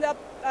here in the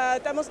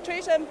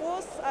demonstration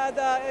booth,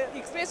 the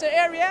exhibition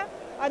area,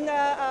 and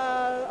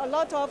a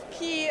lot of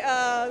key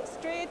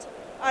street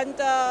and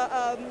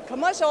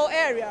commercial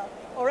area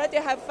already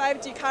have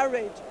 5G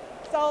coverage.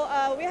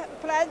 So we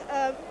have planned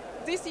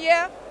this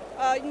year,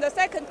 in the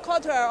second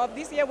quarter of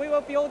this year, we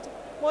will build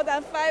more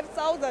than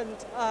 5,000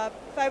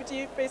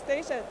 5G base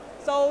stations.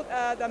 So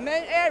the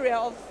main area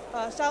of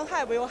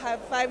Shanghai will have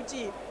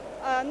 5G.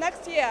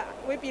 Next year,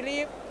 we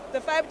believe the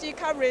 5G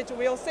coverage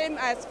will same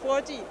as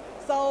 4G.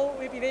 So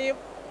we believe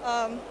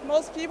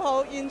most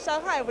people in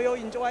Shanghai will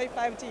enjoy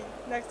 5G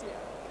next year.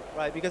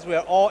 Right, because we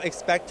are all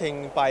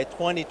expecting by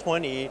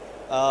 2020,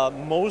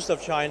 most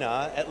of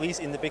China, at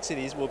least in the big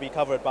cities, will be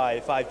covered by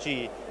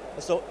 5G.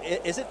 So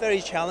is it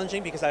very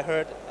challenging? Because I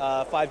heard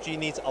 5G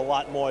needs a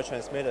lot more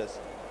transmitters.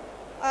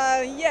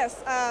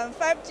 Yes,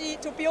 5G,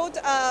 to build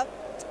a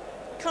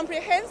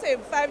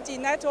comprehensive 5G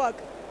network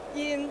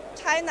in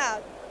China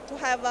to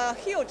have a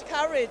huge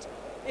coverage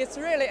is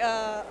really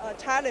a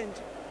challenge,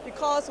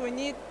 because we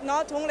need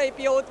not only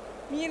build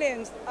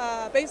millions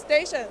base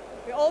stations,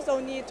 We also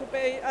need to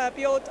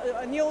build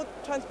a new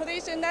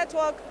transportation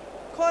network,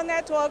 core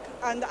network,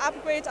 and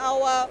upgrade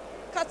our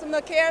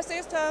customer care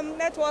system,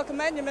 network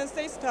management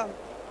system.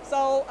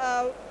 So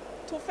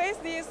to face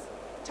this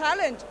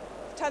challenge,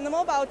 China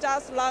Mobile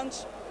just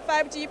launched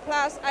 5G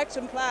Plus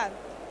Action Plan.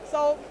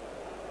 So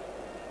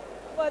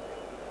for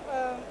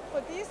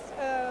this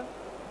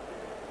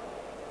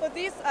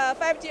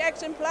 5G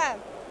Action Plan,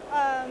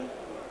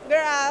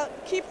 there are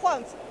key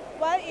points.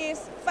 One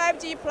is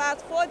 5G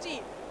plus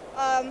 4G.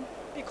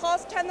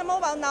 Because China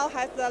Mobile now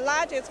has the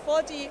largest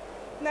 4G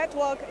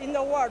network in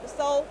the world,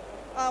 so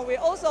we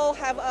also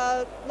have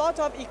a lot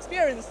of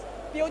experience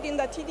building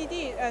the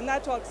TDD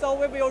network. So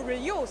we will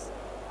reuse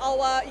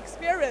our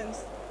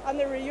experience and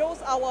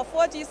reuse our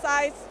 4G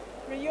sites,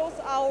 reuse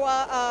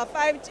our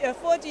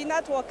 4G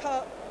network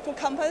to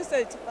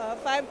compensate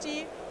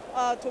 5G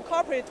to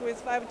cooperate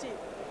with 5G.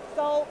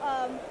 So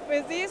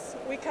with this,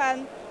 we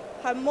can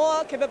have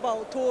more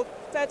capable to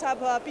set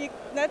up a big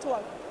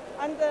network.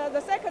 And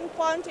the second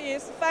point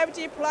is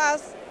 5G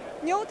plus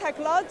new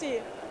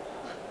technology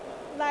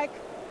like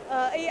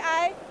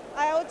AI,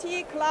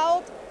 IoT,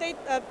 cloud,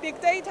 big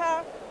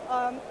data,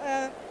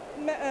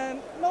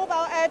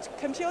 mobile edge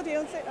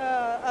computing,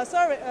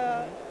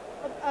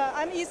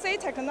 MEC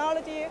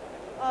technology.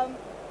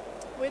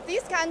 With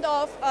this kind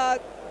of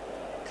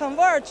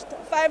converged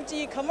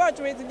 5G converged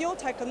with new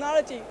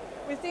technology,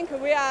 we think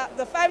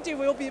the 5G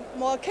will be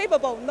more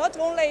capable, not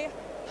only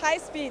high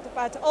speed,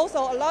 but also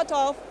a lot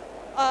of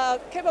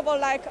capable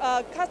like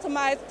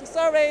customized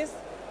service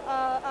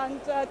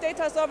and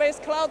data service,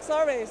 cloud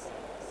service.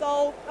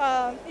 So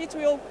it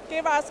will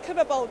give us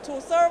capable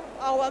to serve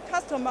our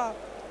customer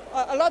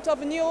a lot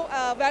of new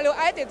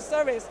value-added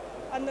service,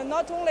 and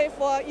not only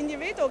for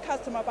individual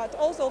customer, but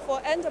also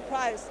for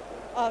enterprise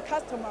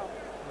customer.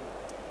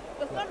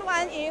 The third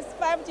one is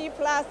 5G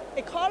plus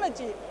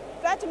ecology.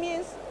 That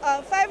means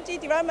 5G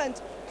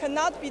development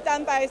cannot be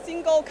done by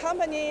single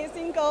company,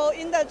 single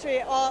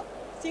industry, or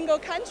single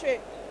country.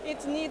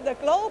 It needs the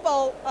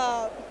global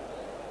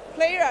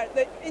player,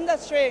 the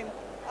industry,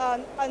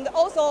 and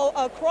also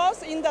a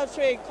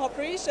cross-industry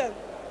cooperation.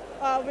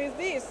 With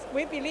this,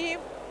 we believe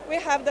we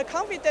have the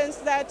confidence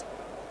that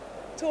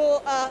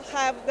to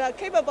have the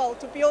capable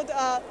to build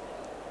a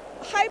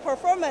high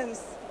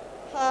performance,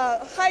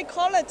 high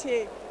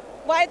quality,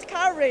 wide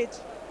coverage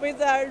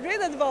with a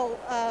reasonable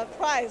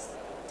price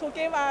to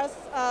give us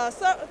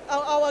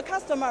our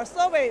customer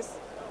service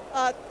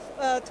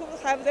to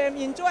have them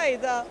enjoy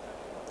the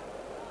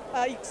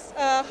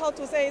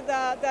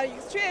the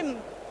extreme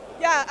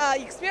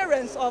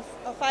experience of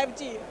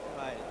 5G.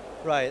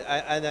 Right,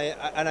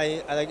 and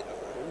I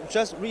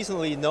just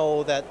recently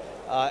know that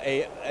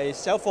a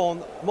cell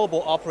phone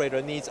mobile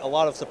operator needs a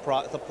lot of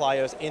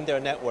suppliers in their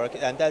network,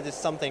 and that is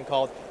something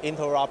called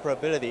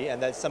interoperability,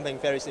 and that's something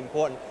very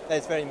important. That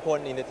is very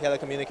important in the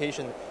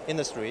telecommunication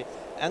industry.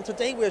 And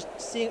today we're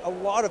seeing a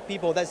lot of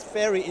people that's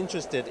very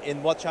interested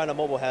in what China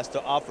Mobile has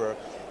to offer,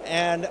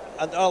 and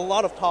a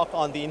lot of talk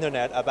on the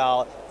internet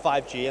about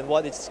 5G and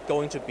what it's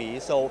going to be.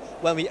 So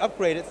when we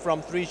upgraded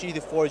from 3G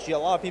to 4G, a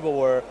lot of people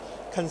were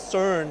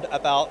concerned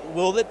about,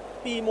 will it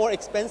be more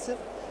expensive?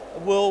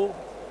 Will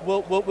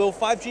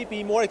 5G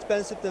be more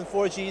expensive than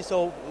 4G?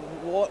 So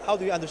how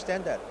do you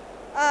understand that?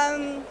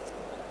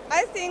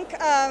 I think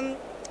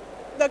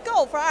the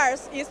goal for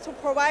us is to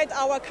provide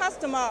our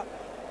customer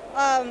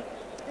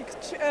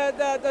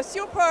the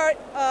super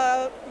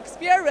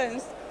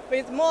experience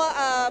with more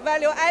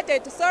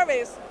value-added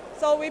service.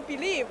 So we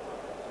believe,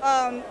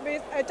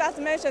 with I just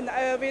mentioned,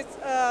 with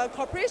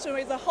cooperation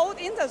with the whole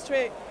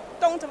industry,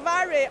 don't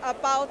worry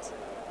about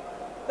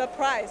the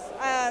price,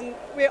 and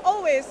we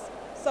always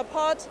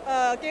support,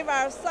 give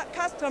our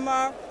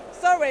customer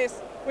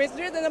service with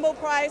reasonable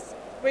price,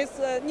 with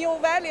new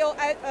value.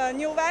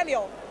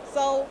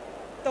 So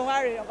don't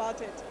worry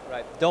about it.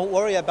 Right. Don't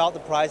worry about the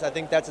price. I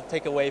think that's a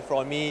takeaway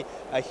from me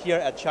here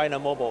at China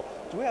Mobile.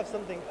 Do we have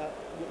something?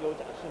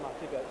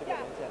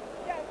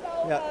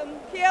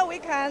 Here we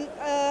can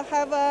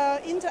have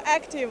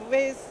interactive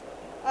with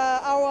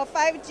our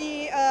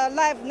 5G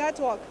live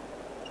network.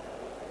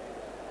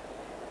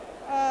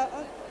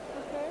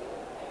 Okay.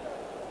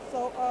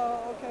 So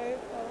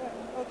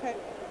okay.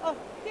 Oh,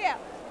 here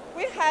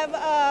we have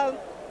a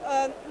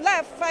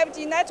live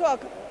 5G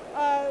network.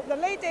 The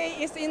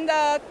lady is in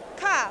the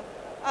car.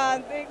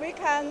 We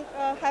can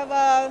have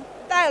a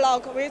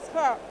dialogue with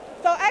her.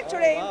 So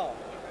actually,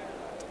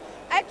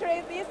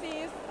 this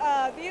is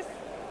this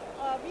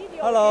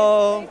video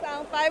is based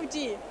on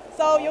 5G.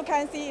 So you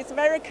can see it's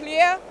very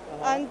clear,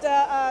 and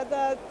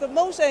the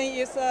motion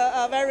is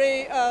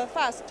very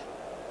fast.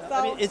 So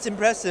I mean, it's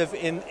impressive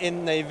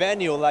in a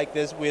venue like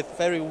this with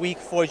very weak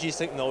 4G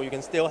signal, you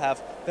can still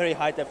have very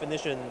high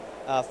definition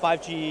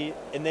 5G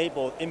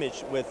enabled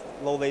image with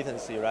low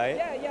latency, right?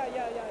 Yeah.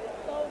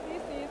 So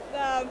this is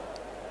the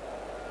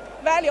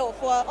value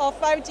of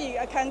 5G.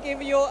 I can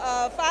give you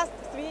fast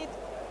speed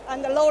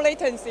and low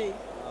latency.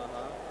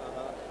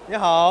 你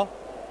好。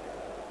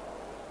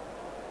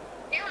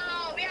 We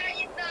are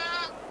in the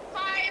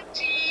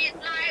 5G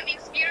live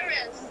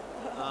experience.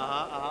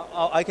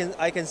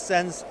 I can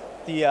sense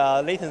the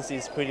latency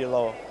is pretty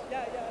low.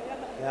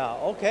 Yeah.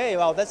 Okay.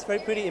 Wow, that's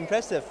pretty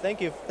impressive.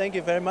 Thank you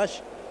very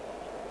much.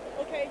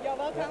 Okay, you're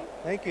welcome.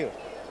 Thank you.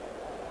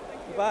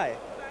 Bye.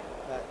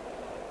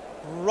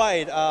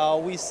 Right.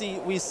 We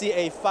see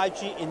a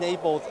 5G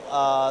enabled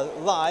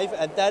live,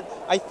 and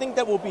I think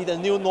that will be the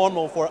new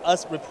normal for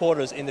us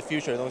reporters in the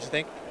future. Don't you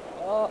think?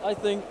 I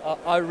think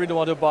I really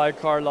want to buy a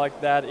car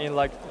like that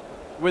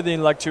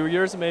within 2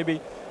 years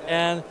maybe.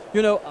 And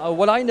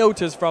what I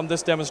noticed from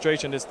this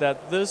demonstration is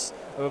that this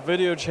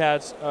video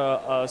chat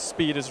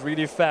speed is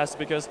really fast,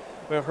 because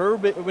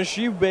when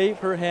she waved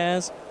her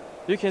hands,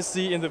 you can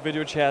see in the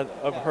video chat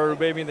of her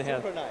waving the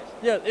hand.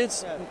 Yeah,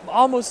 it's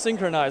almost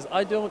synchronized.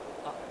 I don't,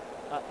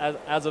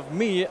 as of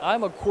me,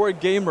 I'm a core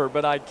gamer,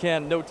 but I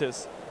can't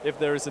notice if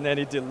there isn't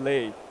any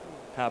delay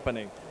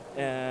happening.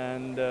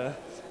 And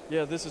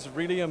yeah, this is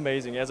really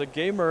amazing. As a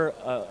gamer,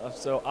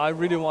 so I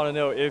really want to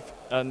know if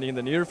in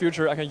the near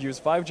future I can use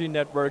 5G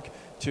network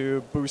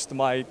to boost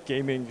my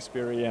gaming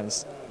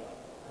experience.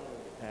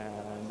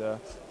 And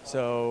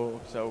so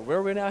where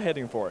are we now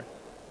heading for?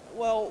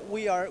 Well,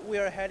 we are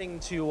heading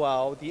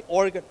to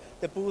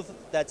the booth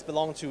that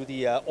belongs to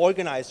the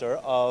organizer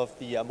of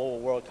the Mobile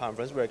World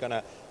Conference. We're going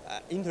to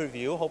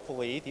interview,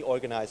 hopefully, the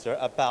organizer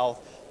about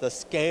the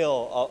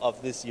scale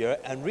of this year,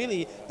 and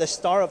really the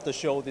star of the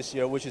show this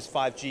year, which is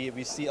 5G.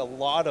 We see a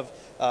lot of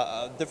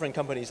different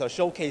companies are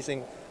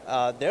showcasing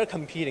their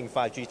competing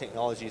 5G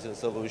technologies and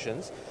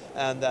solutions.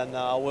 And then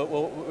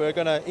we're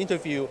going to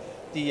interview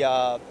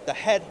the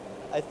head.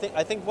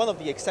 I think one of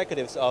the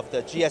executives of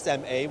the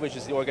GSMA, which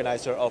is the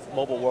organizer of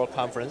Mobile World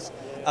Conference,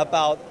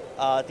 about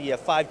the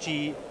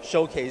 5G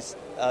showcase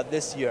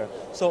this year.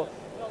 So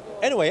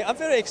anyway, I'm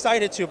very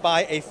excited to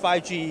buy a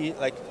 5G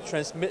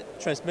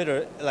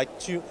transmitter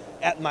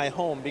at my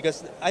home,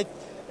 because I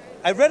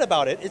read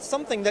about it. It's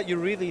something that you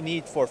really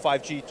need for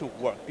 5G to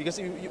work, because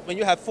when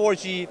you have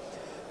 4G,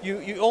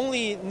 you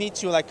only need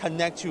to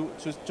connect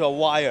to a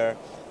wire,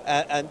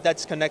 and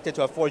that's connected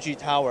to a 4G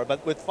tower.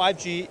 But with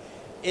 5G,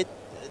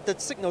 the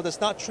signal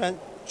does not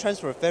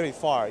transfer very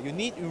far. You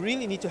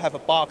really need to have a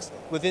box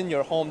within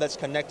your home that's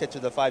connected to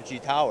the 5G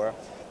tower.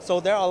 So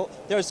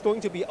there's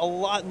going to be a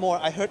lot more.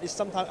 I heard it's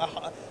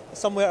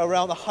somewhere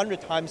around 100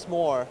 times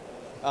more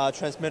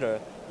transmitter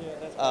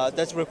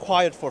that's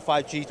required for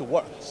 5G to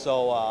work.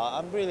 So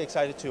I'm really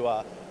excited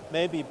to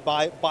maybe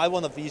buy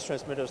one of these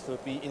transmitters to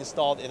be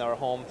installed in our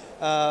home,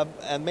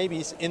 and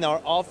maybe in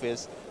our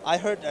office. I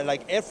heard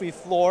every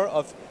floor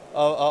of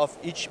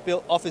each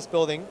office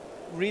building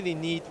really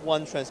need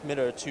one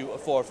transmitter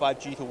for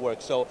 5G to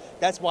work. So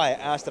that's why I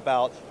asked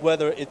about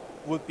whether it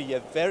would be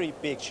a very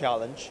big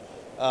challenge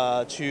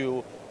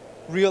to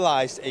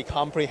realize a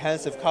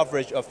comprehensive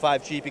coverage of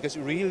 5G, because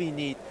you really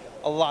need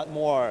a lot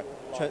more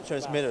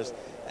transmitters.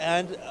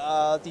 And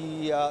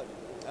the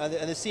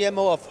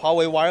CMO of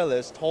Huawei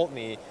Wireless told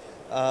me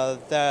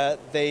that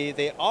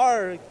they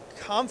are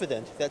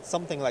confident that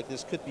something like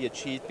this could be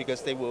achieved,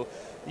 because they will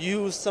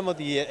use some of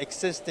the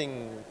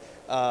existing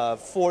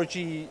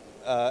 4G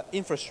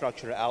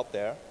infrastructure out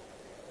there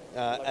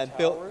and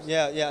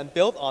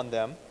build on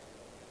them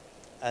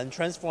and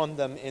transform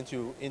them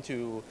into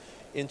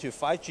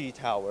 5G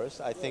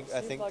towers. I think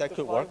that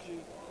could work.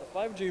 The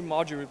 5G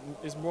module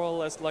is more or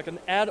less like an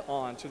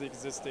add-on to the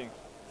existing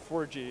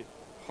 4G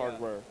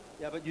hardware.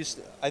 Yeah, but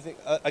I think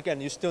again,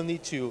 you still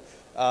need to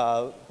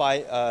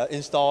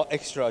install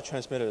extra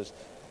transmitters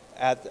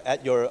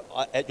at your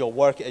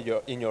work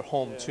in your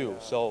home too.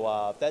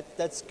 So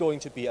that's going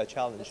to be a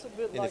challenge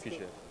in the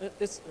future.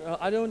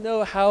 I don't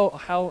know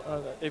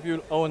how if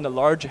you own a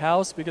large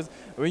house, because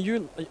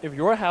if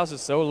your house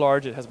is so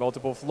large, it has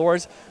multiple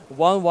floors,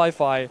 one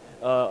Wi-Fi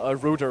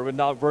router would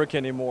not work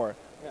anymore.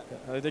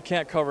 They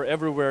can't cover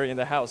everywhere in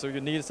the house, so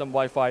you need some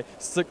Wi-Fi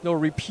signal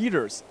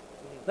repeaters.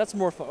 That's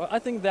more fun. I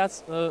think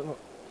that's a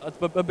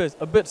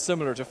bit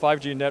similar to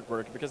 5G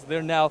network, because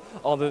they're now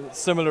on the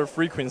similar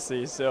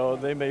frequency, so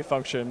they may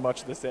function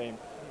much the same.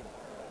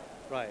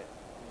 Right.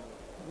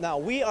 Now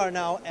we are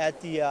now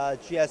at the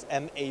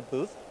GSMA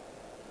booth.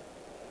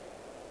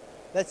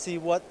 Let's see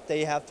what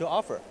they have to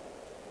offer.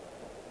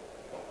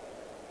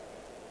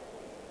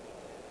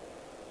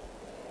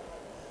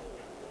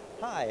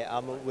 Hi,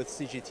 I'm with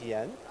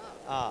CGTN.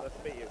 Nice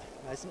to meet you.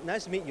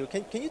 Nice to meet you.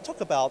 Can you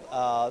talk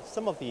about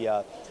some of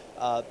the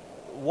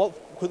what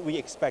could we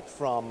expect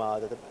from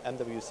the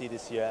MWC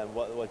this year, and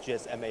what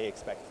GSMA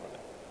expect from it?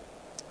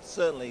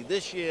 Certainly.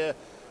 This year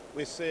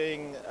we're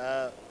seeing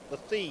the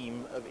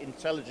theme of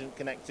intelligent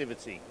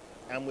connectivity,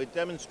 and we're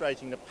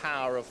demonstrating the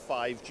power of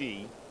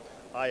 5G,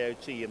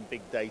 IoT and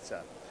big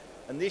data.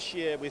 And this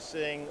year we're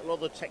seeing a lot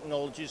of the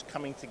technologies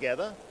coming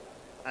together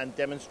and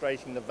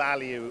demonstrating the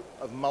value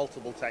of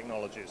multiple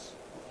technologies.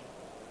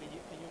 Can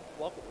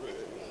you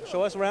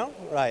show us around?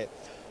 Right.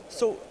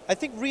 So I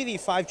think really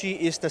 5G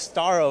is the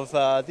star of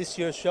this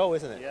year's show,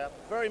 isn't it? Yeah,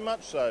 very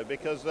much so,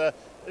 because this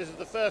is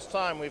the first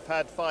time we've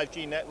had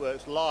 5G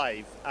networks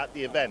live at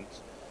the event,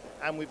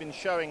 and we've been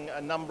showing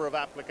a number of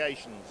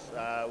applications.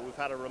 We've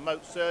had a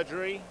remote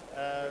surgery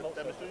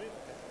demonstrated,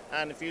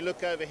 and if you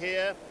look over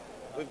here,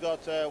 We've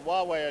got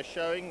Huawei are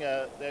showing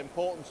the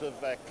importance of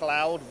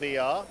cloud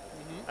VR,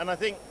 and I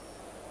think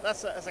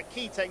that's a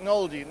key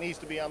technology that needs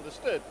to be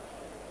understood,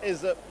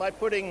 is that by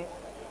putting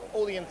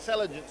all the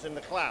intelligence in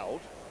the cloud,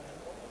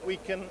 we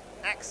can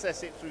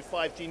access it through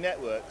 5G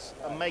networks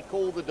and make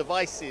all the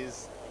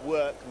devices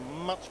work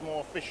much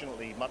more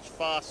efficiently, much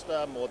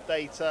faster, more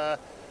data,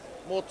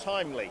 more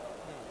timely.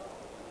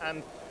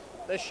 And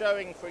they're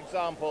showing, for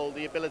example,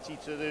 the ability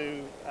to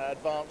do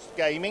advanced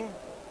gaming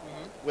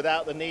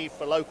without the need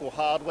for local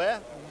hardware,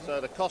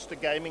 so the cost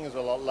of gaming is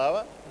a lot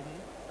lower.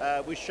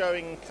 We're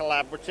showing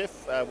collaborative,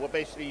 where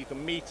basically you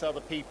can meet other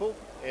people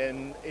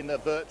in a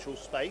virtual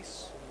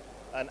space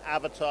and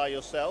avatar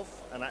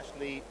yourself and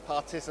actually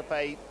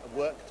participate,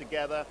 work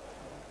together.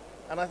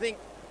 And I think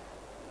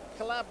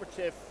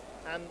collaborative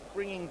and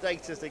bringing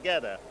data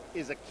together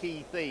is a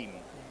key theme.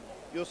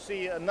 You'll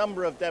see a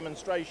number of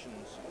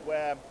demonstrations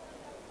where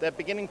they're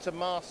beginning to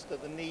master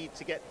the need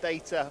to get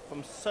data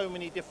from so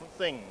many different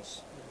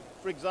things.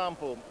 For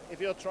example, if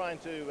you're trying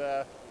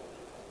to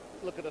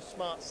look at a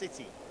smart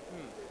city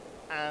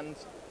and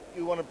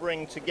you want to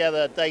bring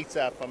together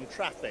data from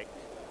traffic,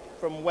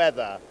 from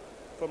weather,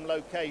 from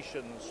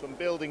locations, from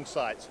building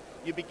sites,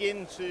 you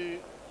begin to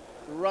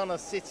run a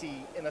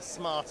city in a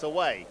smarter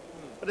way.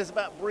 But it's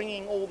about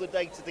bringing all the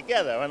data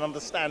together and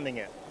understanding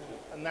it.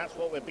 And that's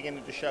what we're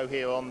beginning to show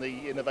here on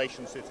the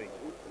Innovation City.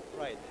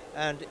 Right.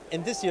 And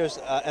in this year's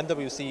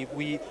MWC,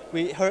 we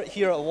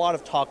hear a lot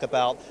of talk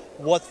about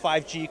what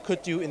 5G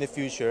could do in the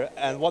future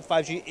and what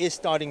 5G is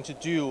starting to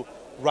do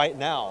right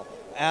now.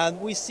 And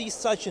we see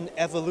such an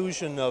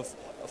evolution of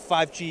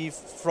 5G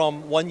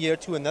from one year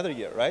to another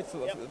year, right?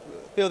 Yep.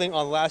 Building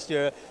on last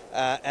year,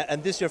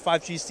 and this year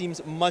 5G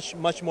seems much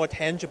more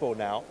tangible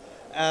now.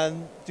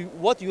 And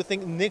what do you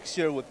think next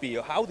year would be?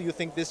 How do you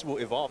think this will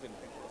evolve in the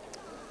future?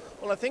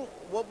 Well, I think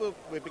what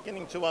we're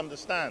beginning to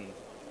understand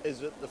is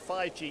that the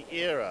 5G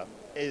era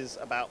is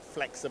about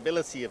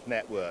flexibility of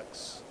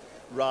networks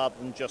rather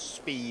than just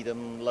speed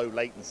and low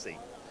latency.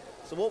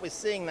 So what we're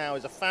seeing now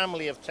is a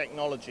family of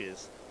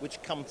technologies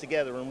which come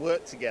together and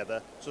work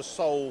together to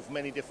solve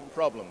many different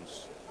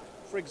problems.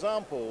 For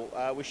example,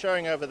 we're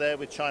showing over there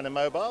with China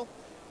Mobile,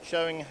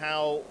 showing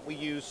how we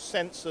use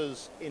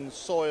sensors in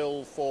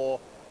soil for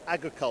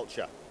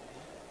agriculture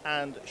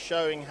and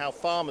showing how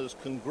farmers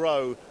can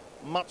grow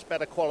much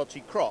better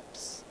quality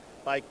crops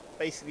by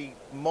basically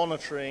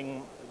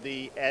monitoring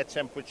the air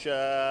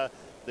temperature,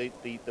 the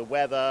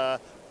weather,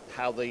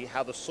 how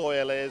the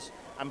soil is,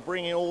 and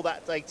bringing all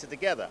that data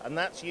together. And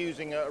that's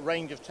using a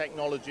range of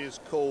technologies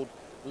called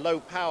low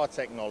power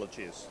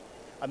technologies,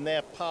 and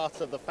they're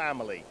part of the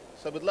family.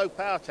 So with low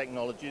power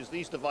technologies,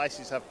 these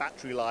devices have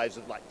battery lives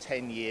of like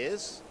 10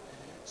 years.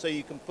 So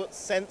you can put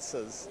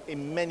sensors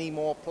in many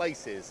more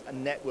places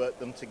and network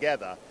them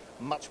together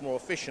much more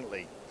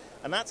efficiently.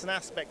 And that's an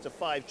aspect of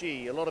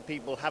 5G a lot of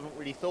people haven't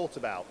really thought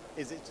about,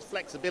 is its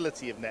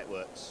flexibility of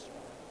networks.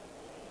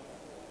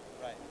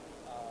 Right.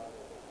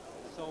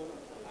 So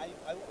I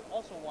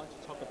also want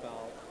to talk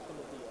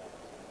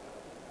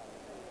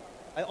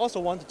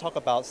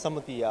about some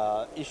of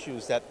the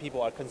issues that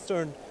people are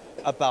concerned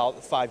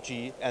about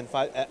 5G and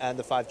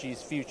the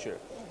 5G's future,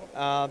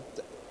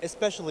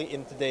 especially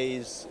in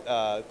today's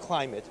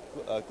climate,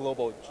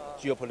 global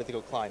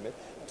geopolitical climate.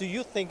 Do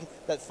you think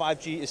that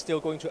 5G is still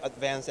going to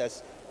advance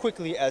as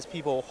quickly as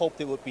people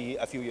hoped it would be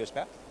a few years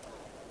back?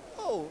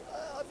 Oh,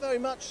 very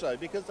much so,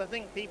 because I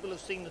think people have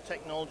seen the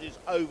technologies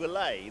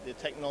overlay the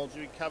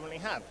technology we currently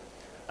have.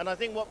 And I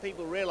think what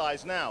people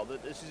realize now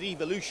that this is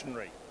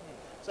evolutionary.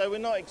 So we're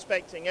not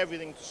expecting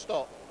everything to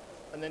stop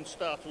and then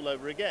start all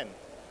over again.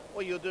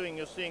 What you're doing,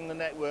 you're seeing the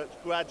networks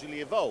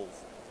gradually evolve.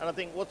 And I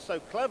think what's so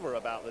clever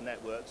about the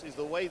networks is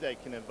the way they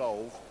can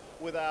evolve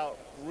without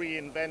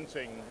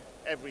reinventing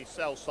every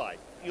cell site.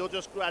 You're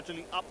just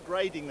gradually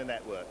upgrading the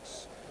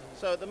networks.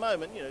 So at the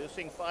moment, you're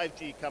seeing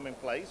 5G come in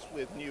place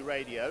with new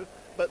radio,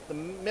 but the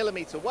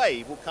millimeter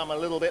wave will come a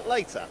little bit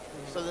later.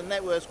 So the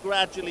networks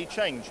gradually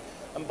change.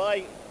 And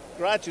by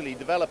gradually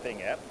developing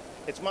it,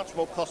 it's much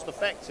more cost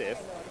effective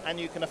and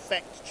you can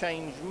affect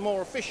change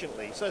more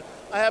efficiently. So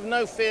I have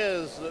no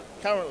fears that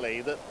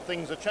currently that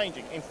things are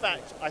changing. In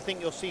fact, I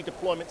think you'll see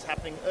deployments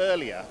happening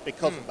earlier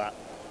because of that.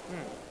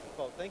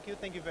 Well, thank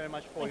you very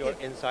much for your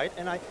insight,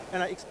 and I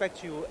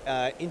expect to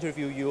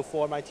interview you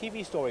for my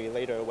TV story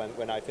later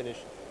when I finish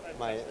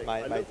my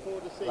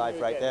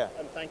live right there.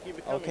 And thank you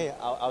for coming. Okay,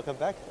 I'll come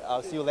back.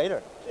 I'll see you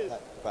later. Cheers.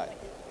 Bye.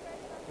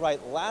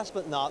 Right. Last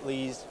but not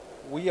least,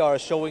 we are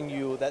showing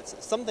you that's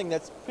something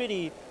that's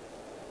pretty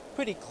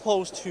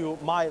close to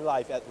my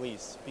life at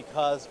least,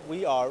 because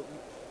we are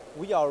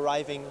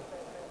arriving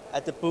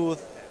at the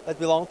booth that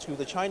belongs to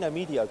the China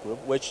Media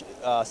Group, which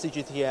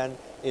CGTN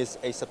is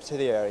a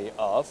subsidiary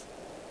of.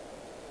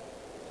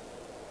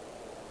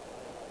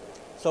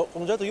 So,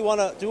 Gong, do you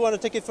want to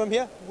take it from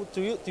here?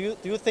 Do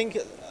you think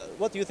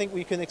what do you think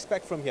we can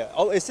expect from here?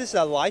 Oh, is this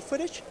a live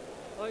footage?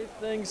 I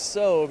think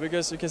so,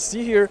 because you can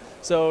see here.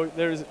 So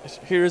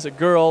here's a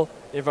girl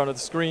in front of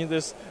the screen.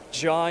 This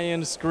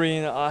giant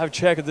screen. I have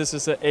checked. This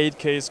is an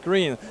 8K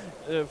screen.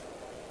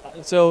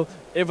 So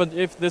even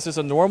if this is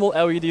a normal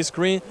LED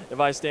screen, if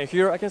I stand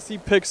here, I can see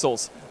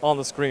pixels on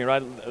the screen,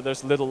 right?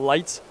 There's little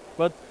lights,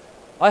 but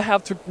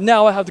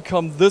now I have to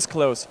come this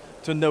close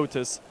to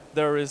notice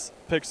there is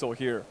pixel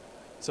here.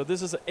 So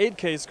this is an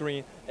 8K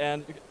screen,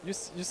 and you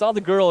saw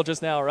the girl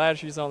just now, right?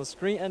 She's on the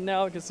screen, and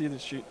now you can see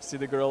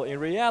the girl in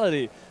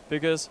reality,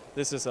 because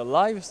this is a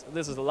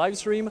live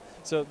stream.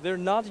 So they're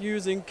not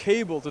using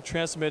cable to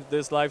transmit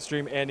this live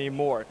stream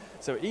anymore.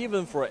 So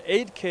even for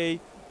 8K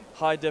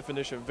high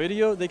definition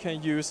video, they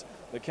can use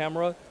the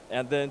camera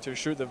and then to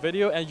shoot the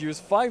video and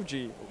use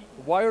 5G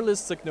wireless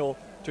signal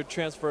to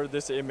transfer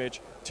this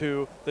image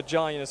to the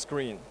giant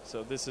screen.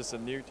 So this is a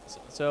new.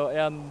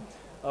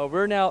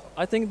 We're now,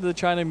 I think the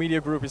China Media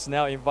Group is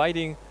now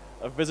inviting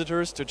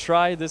visitors to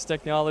try this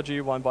technology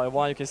one by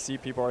one. You can see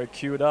people are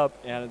queued up,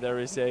 and there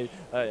is a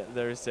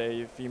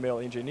female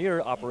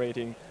engineer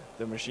operating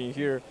the machine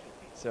here.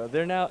 So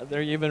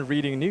they're even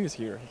reading news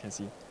here, you can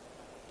see.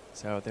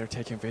 So they're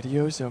taking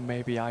videos, so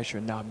maybe I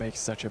should not make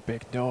such a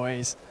big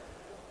noise.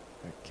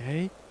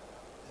 Okay,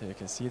 so you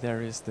can see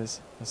there is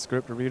this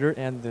script reader,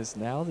 and this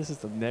is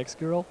the next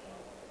girl.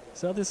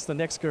 So this is the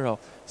next girl.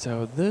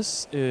 So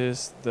this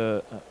is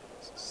the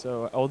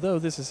so although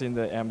this is in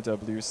the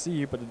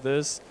MWC, but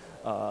this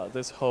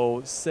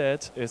whole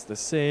set is the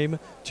same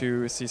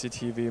to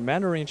CCTV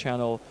Mandarin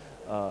channel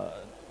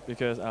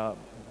because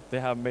they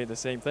have made the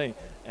same thing.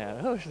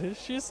 And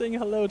she's saying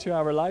hello to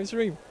our live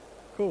stream.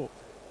 Cool.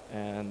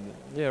 And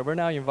yeah, we're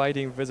now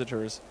inviting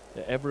visitors,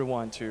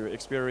 everyone to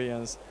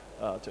experience,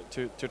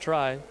 to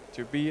try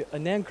to be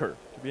an anchor,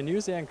 to be a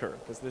news anchor,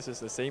 because this is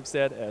the same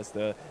set as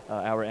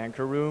our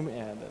anchor room,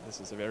 and this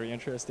is very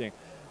interesting.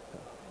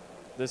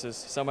 This is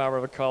some of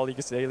our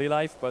colleagues' daily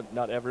life, but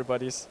not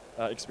everybody's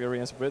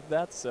experience with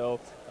that. So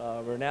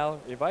we're now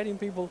inviting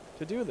people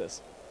to do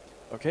this.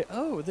 Okay.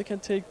 Oh, they can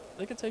take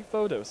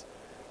photos.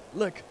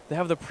 Look, they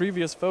have the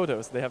previous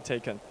photos they have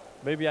taken.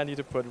 Maybe I need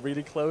to put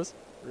really close,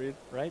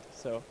 right?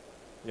 So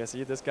you can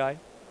see this guy.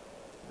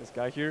 This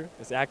guy here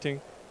is acting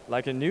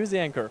like a news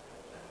anchor.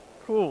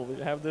 Cool.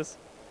 We have this,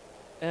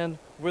 and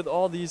with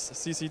all these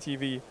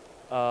CCTV,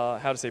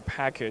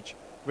 package.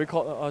 We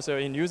call also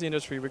in news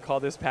industry we call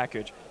this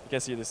package. You can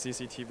see the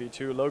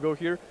CCTV2 logo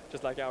here,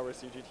 just like our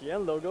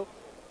CGTN logo,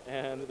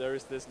 and there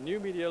is this new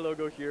media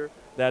logo here.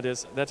 That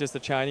is the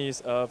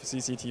Chinese of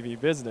CCTV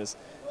business.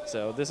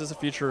 So this is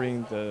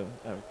featuring the.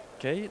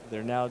 Okay,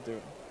 they're now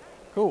doing.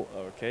 Cool.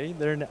 Okay,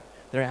 they're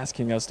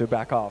asking us to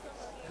back off.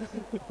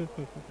 Okay,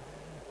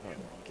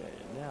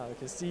 now you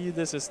can see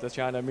this is the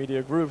China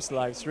Media Group's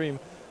live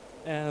stream,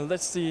 and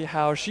let's see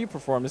how she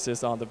performs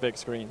this on the big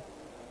screen.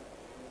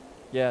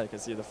 Yeah, you can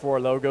see the 4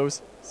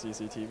 logos,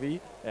 CCTV,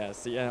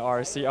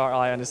 CNR,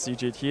 CRI, and the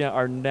CGTN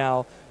are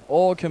now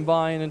all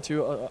combined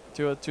into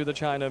to the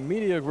China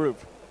Media Group.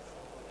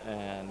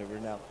 And we're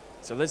now,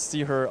 so let's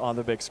see her on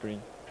the big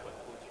screen.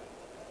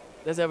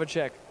 Let's have a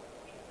check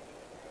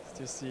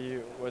to see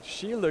what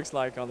she looks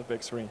like on the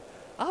big screen.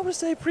 I would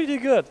say pretty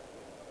good.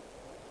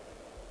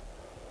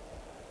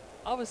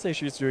 I would say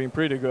she's doing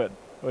pretty good.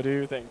 What do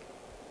you think?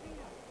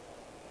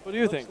 What do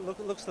you think?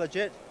 Looks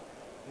legit.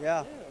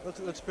 Yeah,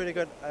 looks pretty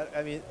good.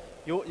 I mean,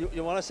 you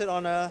want to sit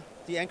on the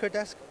anchor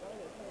desk?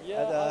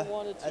 Yeah, I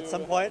wanted to. At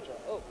some point.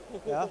 Oh.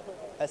 Yeah,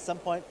 at some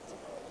point.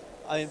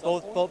 I mean,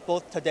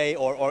 both today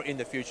or in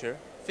the future,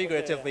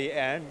 figuratively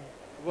and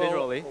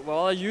literally.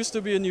 Well, I used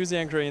to be a news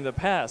anchor in the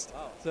past,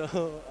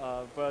 so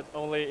but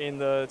only in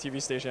the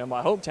TV station in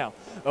my hometown.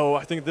 Oh,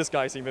 I think this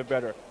guy's even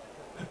better.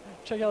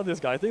 Check out this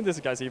guy. I think this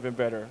guy's even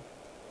better.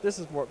 This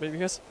is more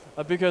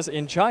because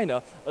in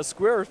China a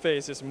square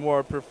face is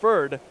more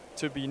preferred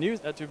to be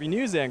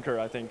news anchor.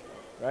 I think,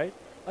 right?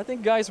 I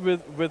think guys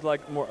with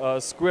like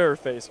more square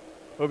face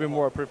will be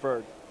more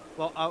preferred.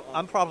 Well,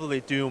 I'm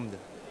probably doomed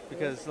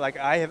because like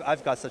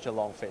I've got such a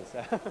long face.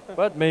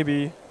 But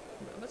maybe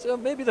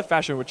the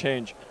fashion would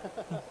change.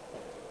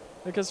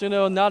 Because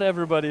not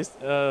everybody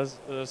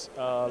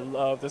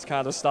love this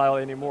kind of style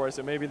anymore.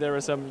 So maybe there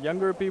are some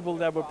younger people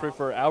that would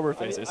prefer our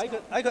faces.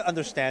 I could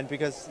understand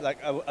because like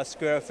a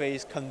square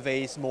face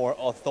conveys more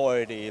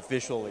authority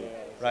visually,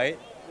 right?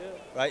 Yeah.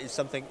 Right. It's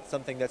something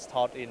that's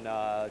taught in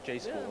J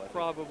school. Yeah,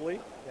 probably.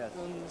 Yes.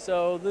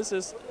 So this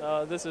is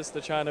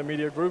the China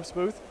Media Group's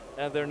booth,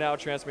 and they're now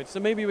transmitting. So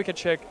maybe we could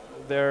check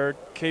their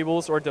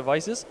cables or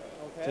devices.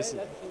 Okay. Let's see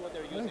what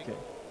they're using. Okay.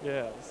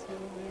 Yeah. Let's see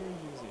what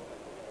they're using.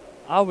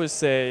 I would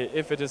say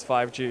if it is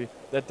 5G,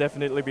 that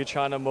definitely be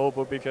China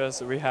Mobile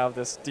because we have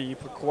this deep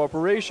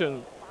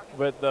cooperation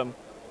with them.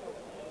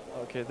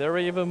 Okay, there are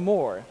even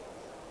more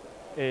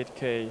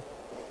 8K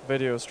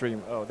video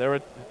stream. Oh,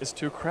 it's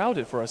too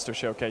crowded for us to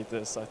showcase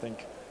this, I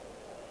think.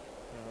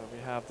 We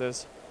have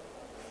this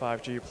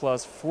 5G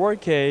plus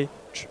 4K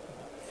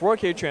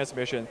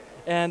transmission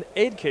and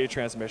 8K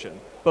transmission,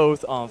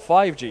 both on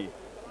 5G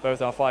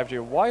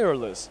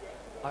wireless.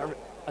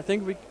 I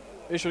think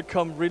it should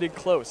come really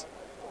close.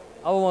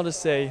 I want to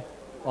say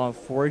on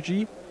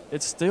 4G,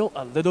 it's still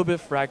a little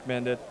bit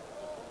fragmented.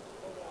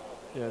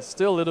 Yeah, it's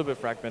still a little bit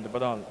fragmented,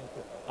 but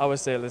I would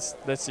say let's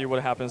see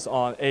what happens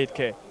on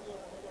 8K.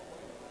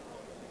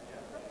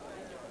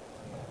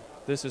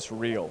 this is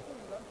real.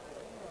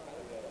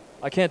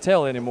 I can't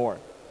tell anymore.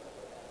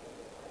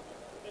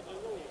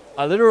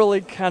 I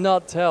literally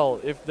cannot tell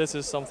if this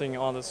is something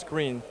on the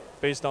screen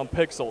based on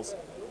pixels.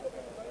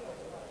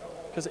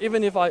 Because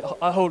even if I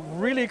hold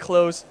really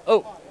close,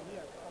 oh,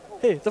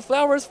 hey, the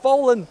flower's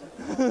fallen.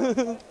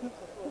 The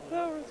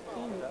flower's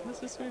fallen.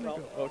 This is really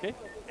good. Okay.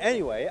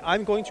 Anyway,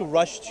 I'm going to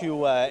rush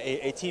to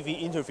a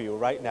TV interview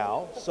right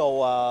now.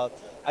 So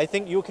I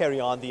think you carry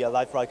on the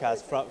live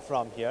broadcast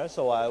from here.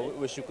 So I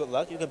wish you good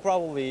luck. You can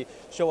probably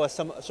show us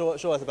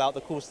about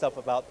the cool stuff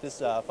about this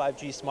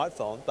 5G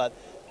smartphone. But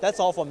that's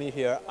all for me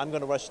here. I'm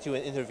going to rush to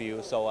an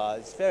interview. So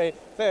it's very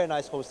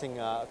nice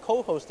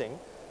co-hosting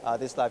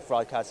this live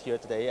broadcast here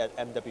today at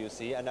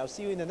MWC. And I'll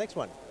see you in the next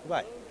one.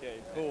 Goodbye. Okay,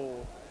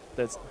 cool.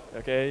 That's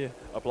okay.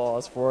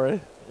 Applause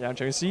for Yang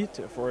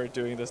Chengxi for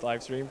doing this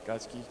live stream.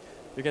 Guys,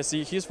 you can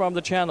see he's from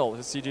the channel,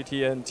 the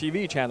CGTN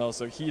TV channel,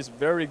 so he's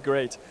very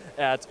great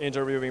at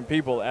interviewing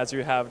people, as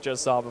you have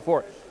just saw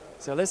before.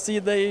 So let's see,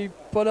 they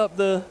put up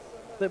the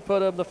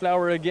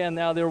flower again.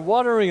 Now they're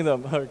watering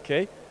them.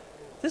 Okay,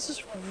 this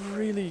is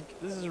really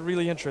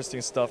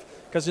interesting stuff,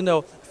 because you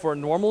know, for a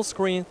normal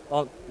screen,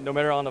 no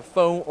matter on a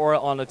phone or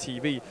on a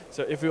TV,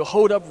 so if you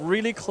hold up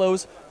really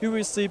close, you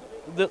will see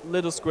the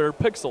little square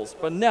pixels.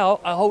 But now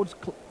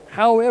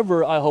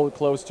however I hold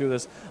close to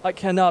this, I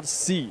cannot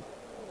see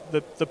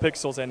the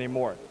pixels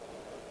anymore.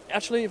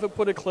 Actually, if I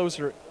put it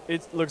closer,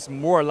 it looks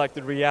more like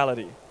the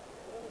reality.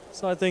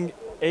 So I think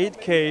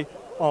 8K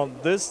on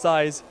this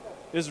size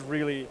is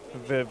really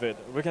vivid.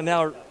 We can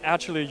now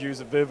actually use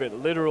vivid,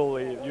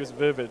 literally use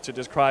vivid to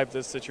describe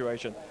this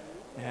situation.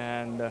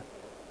 And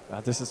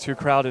this is too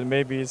crowded.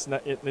 Maybe it's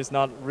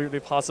not really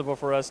possible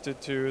for us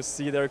to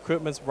see their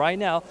equipment right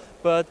now.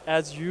 But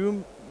as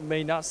you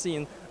may not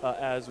seen,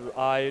 as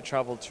I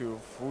traveled to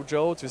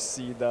Fuzhou to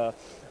see the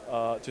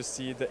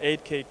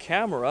 8K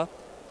camera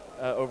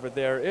over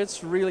there,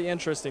 it's really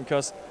interesting,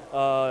 because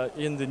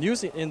in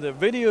the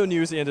video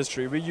news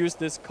industry, we use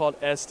this called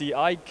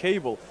SDI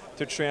cable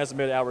to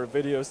transmit our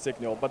video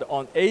signal. But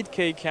on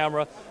 8K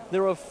camera,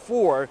 there are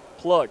 4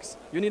 plugs.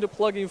 You need to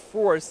plug in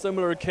 4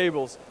 similar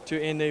cables to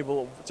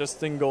enable just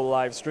single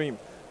live stream.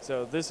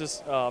 So this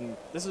is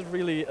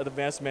really an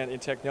advancement in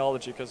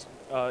technology, because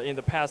in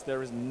the past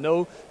there is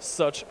no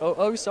such.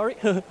 Oh, sorry.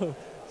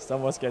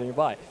 Someone's getting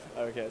by.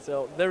 Okay,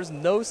 so there's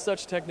no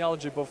such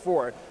technology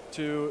before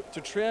to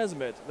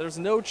transmit. There's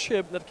no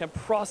chip that can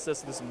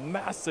process this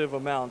massive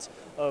amount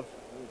of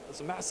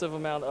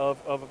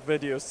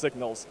video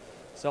signals.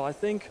 So I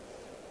think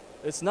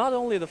it's not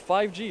only the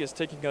 5G is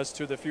taking us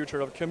to the future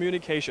of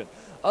communication.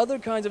 Other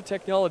kinds of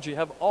technology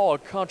have all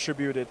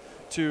contributed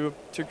to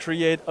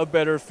create a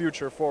better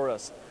future for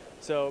us.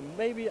 So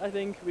maybe I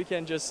think we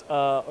can just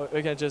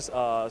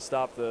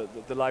stop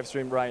the live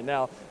stream right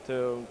now.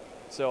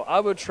 So I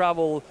would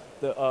travel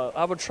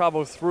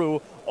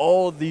through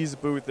all these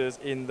booths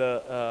in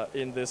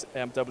this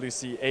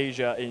MWC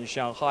Asia in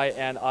Shanghai,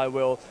 and I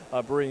will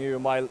bring you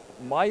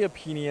my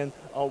opinion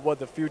on what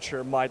the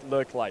future might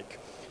look like.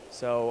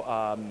 So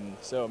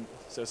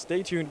so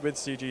stay tuned with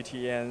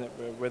CGTN,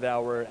 with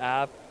our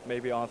app,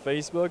 maybe on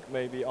Facebook,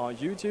 maybe on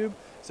YouTube.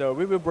 So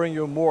we will bring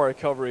you more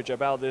coverage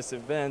about this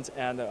event,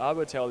 and I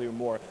will tell you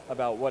more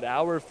about what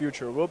our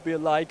future will be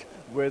like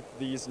with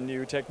these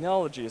new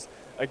technologies.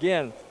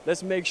 Again,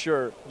 let's make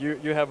sure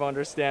you have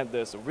understand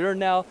this. We're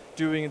now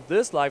doing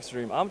this live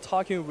stream. I'm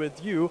talking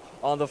with you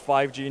on the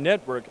 5G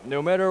network.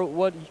 No matter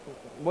what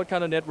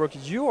kind of network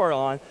you are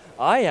on,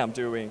 I am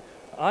doing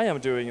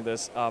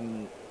this.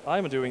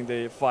 I'm doing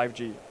the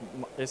 5G.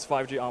 It's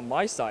 5G on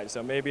my side.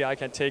 So maybe I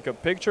can take a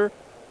picture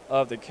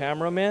of the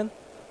cameraman,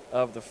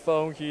 of the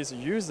phone he's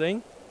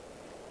using.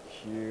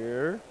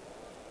 Here,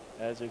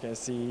 as you can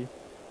see,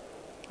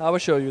 I will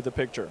show you the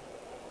picture.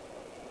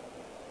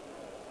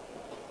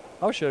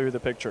 I'll show you the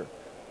picture.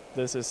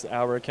 This is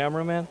our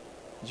cameraman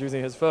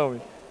using his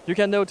phone. You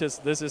can notice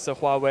this is a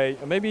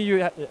Huawei. Maybe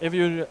if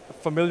you're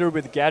familiar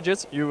with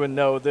gadgets, you will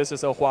know this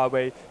is a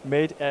Huawei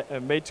Mate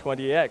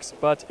 20X.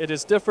 But it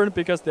is different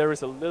because there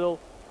is this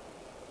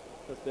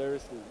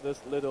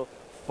little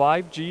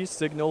 5G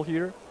signal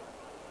here.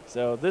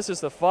 So this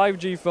is the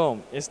 5G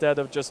phone instead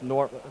of just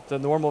the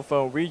normal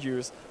phone we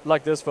use,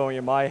 like this phone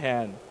in my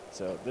hand.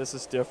 So this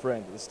is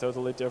different. It's a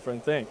totally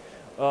different thing.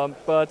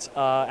 But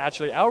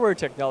actually, our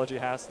technology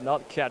has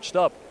not catched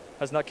up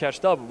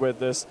with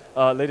this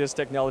latest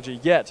technology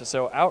yet.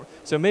 So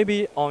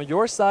maybe on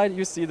your side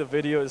you see the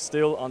video is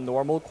still on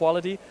normal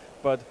quality,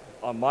 but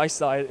on my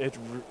side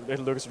it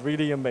looks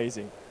really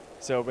amazing.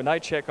 So when I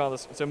check on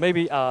this, so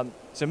maybe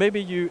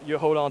you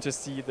hold on to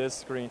see this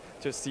screen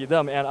to see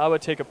them, and I will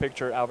take a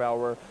picture of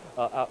our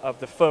of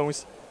the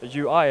phone's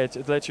UI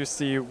to let you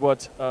see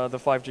what the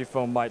 5G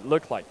phone might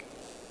look like.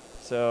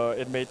 So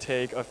it may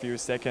take a few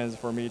seconds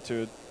for me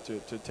to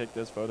take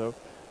this photo.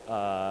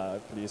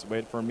 Please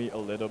wait for me a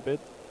little bit.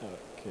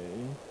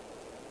 Okay.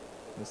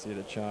 Let's see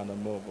the China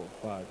Mobile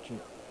 5G.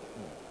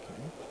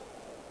 Okay.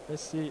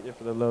 Let's see if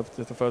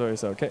the photo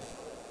is okay.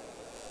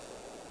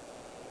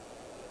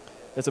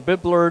 It's a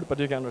bit blurred, but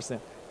you can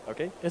understand.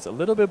 Okay, it's a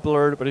little bit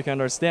blurred, but you can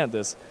understand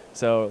this.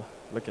 So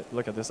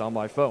look at this on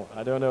my phone.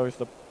 I don't know if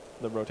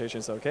the rotation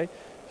is okay.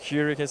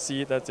 Here you can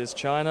see that it's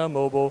China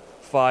Mobile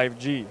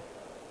 5G.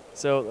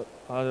 So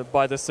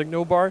by the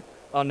signal bar,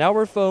 on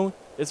our phone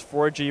it's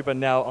 4G, but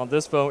now on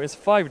this phone it's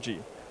 5G.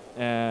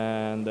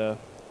 And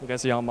you can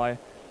see on my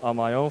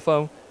own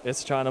phone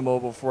it's China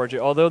Mobile 4G.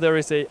 Although there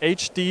is a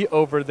HD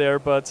over there,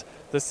 but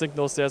the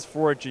signal says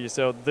 4G.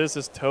 So this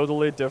is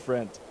totally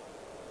different.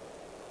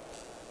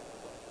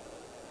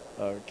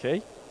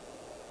 Okay.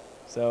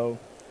 So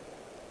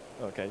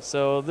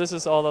this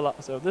is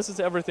this is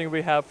everything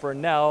we have for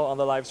now on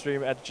the live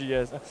stream at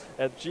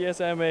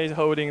GSMA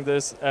holding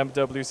this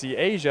MWC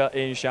Asia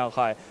in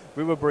Shanghai.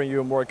 We will bring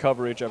you more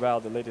coverage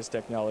about the latest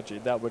technology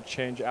that would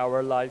change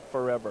our life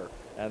forever.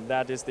 And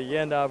that is the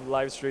end of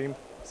live stream.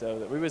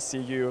 So we will see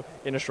you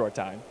in a short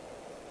time.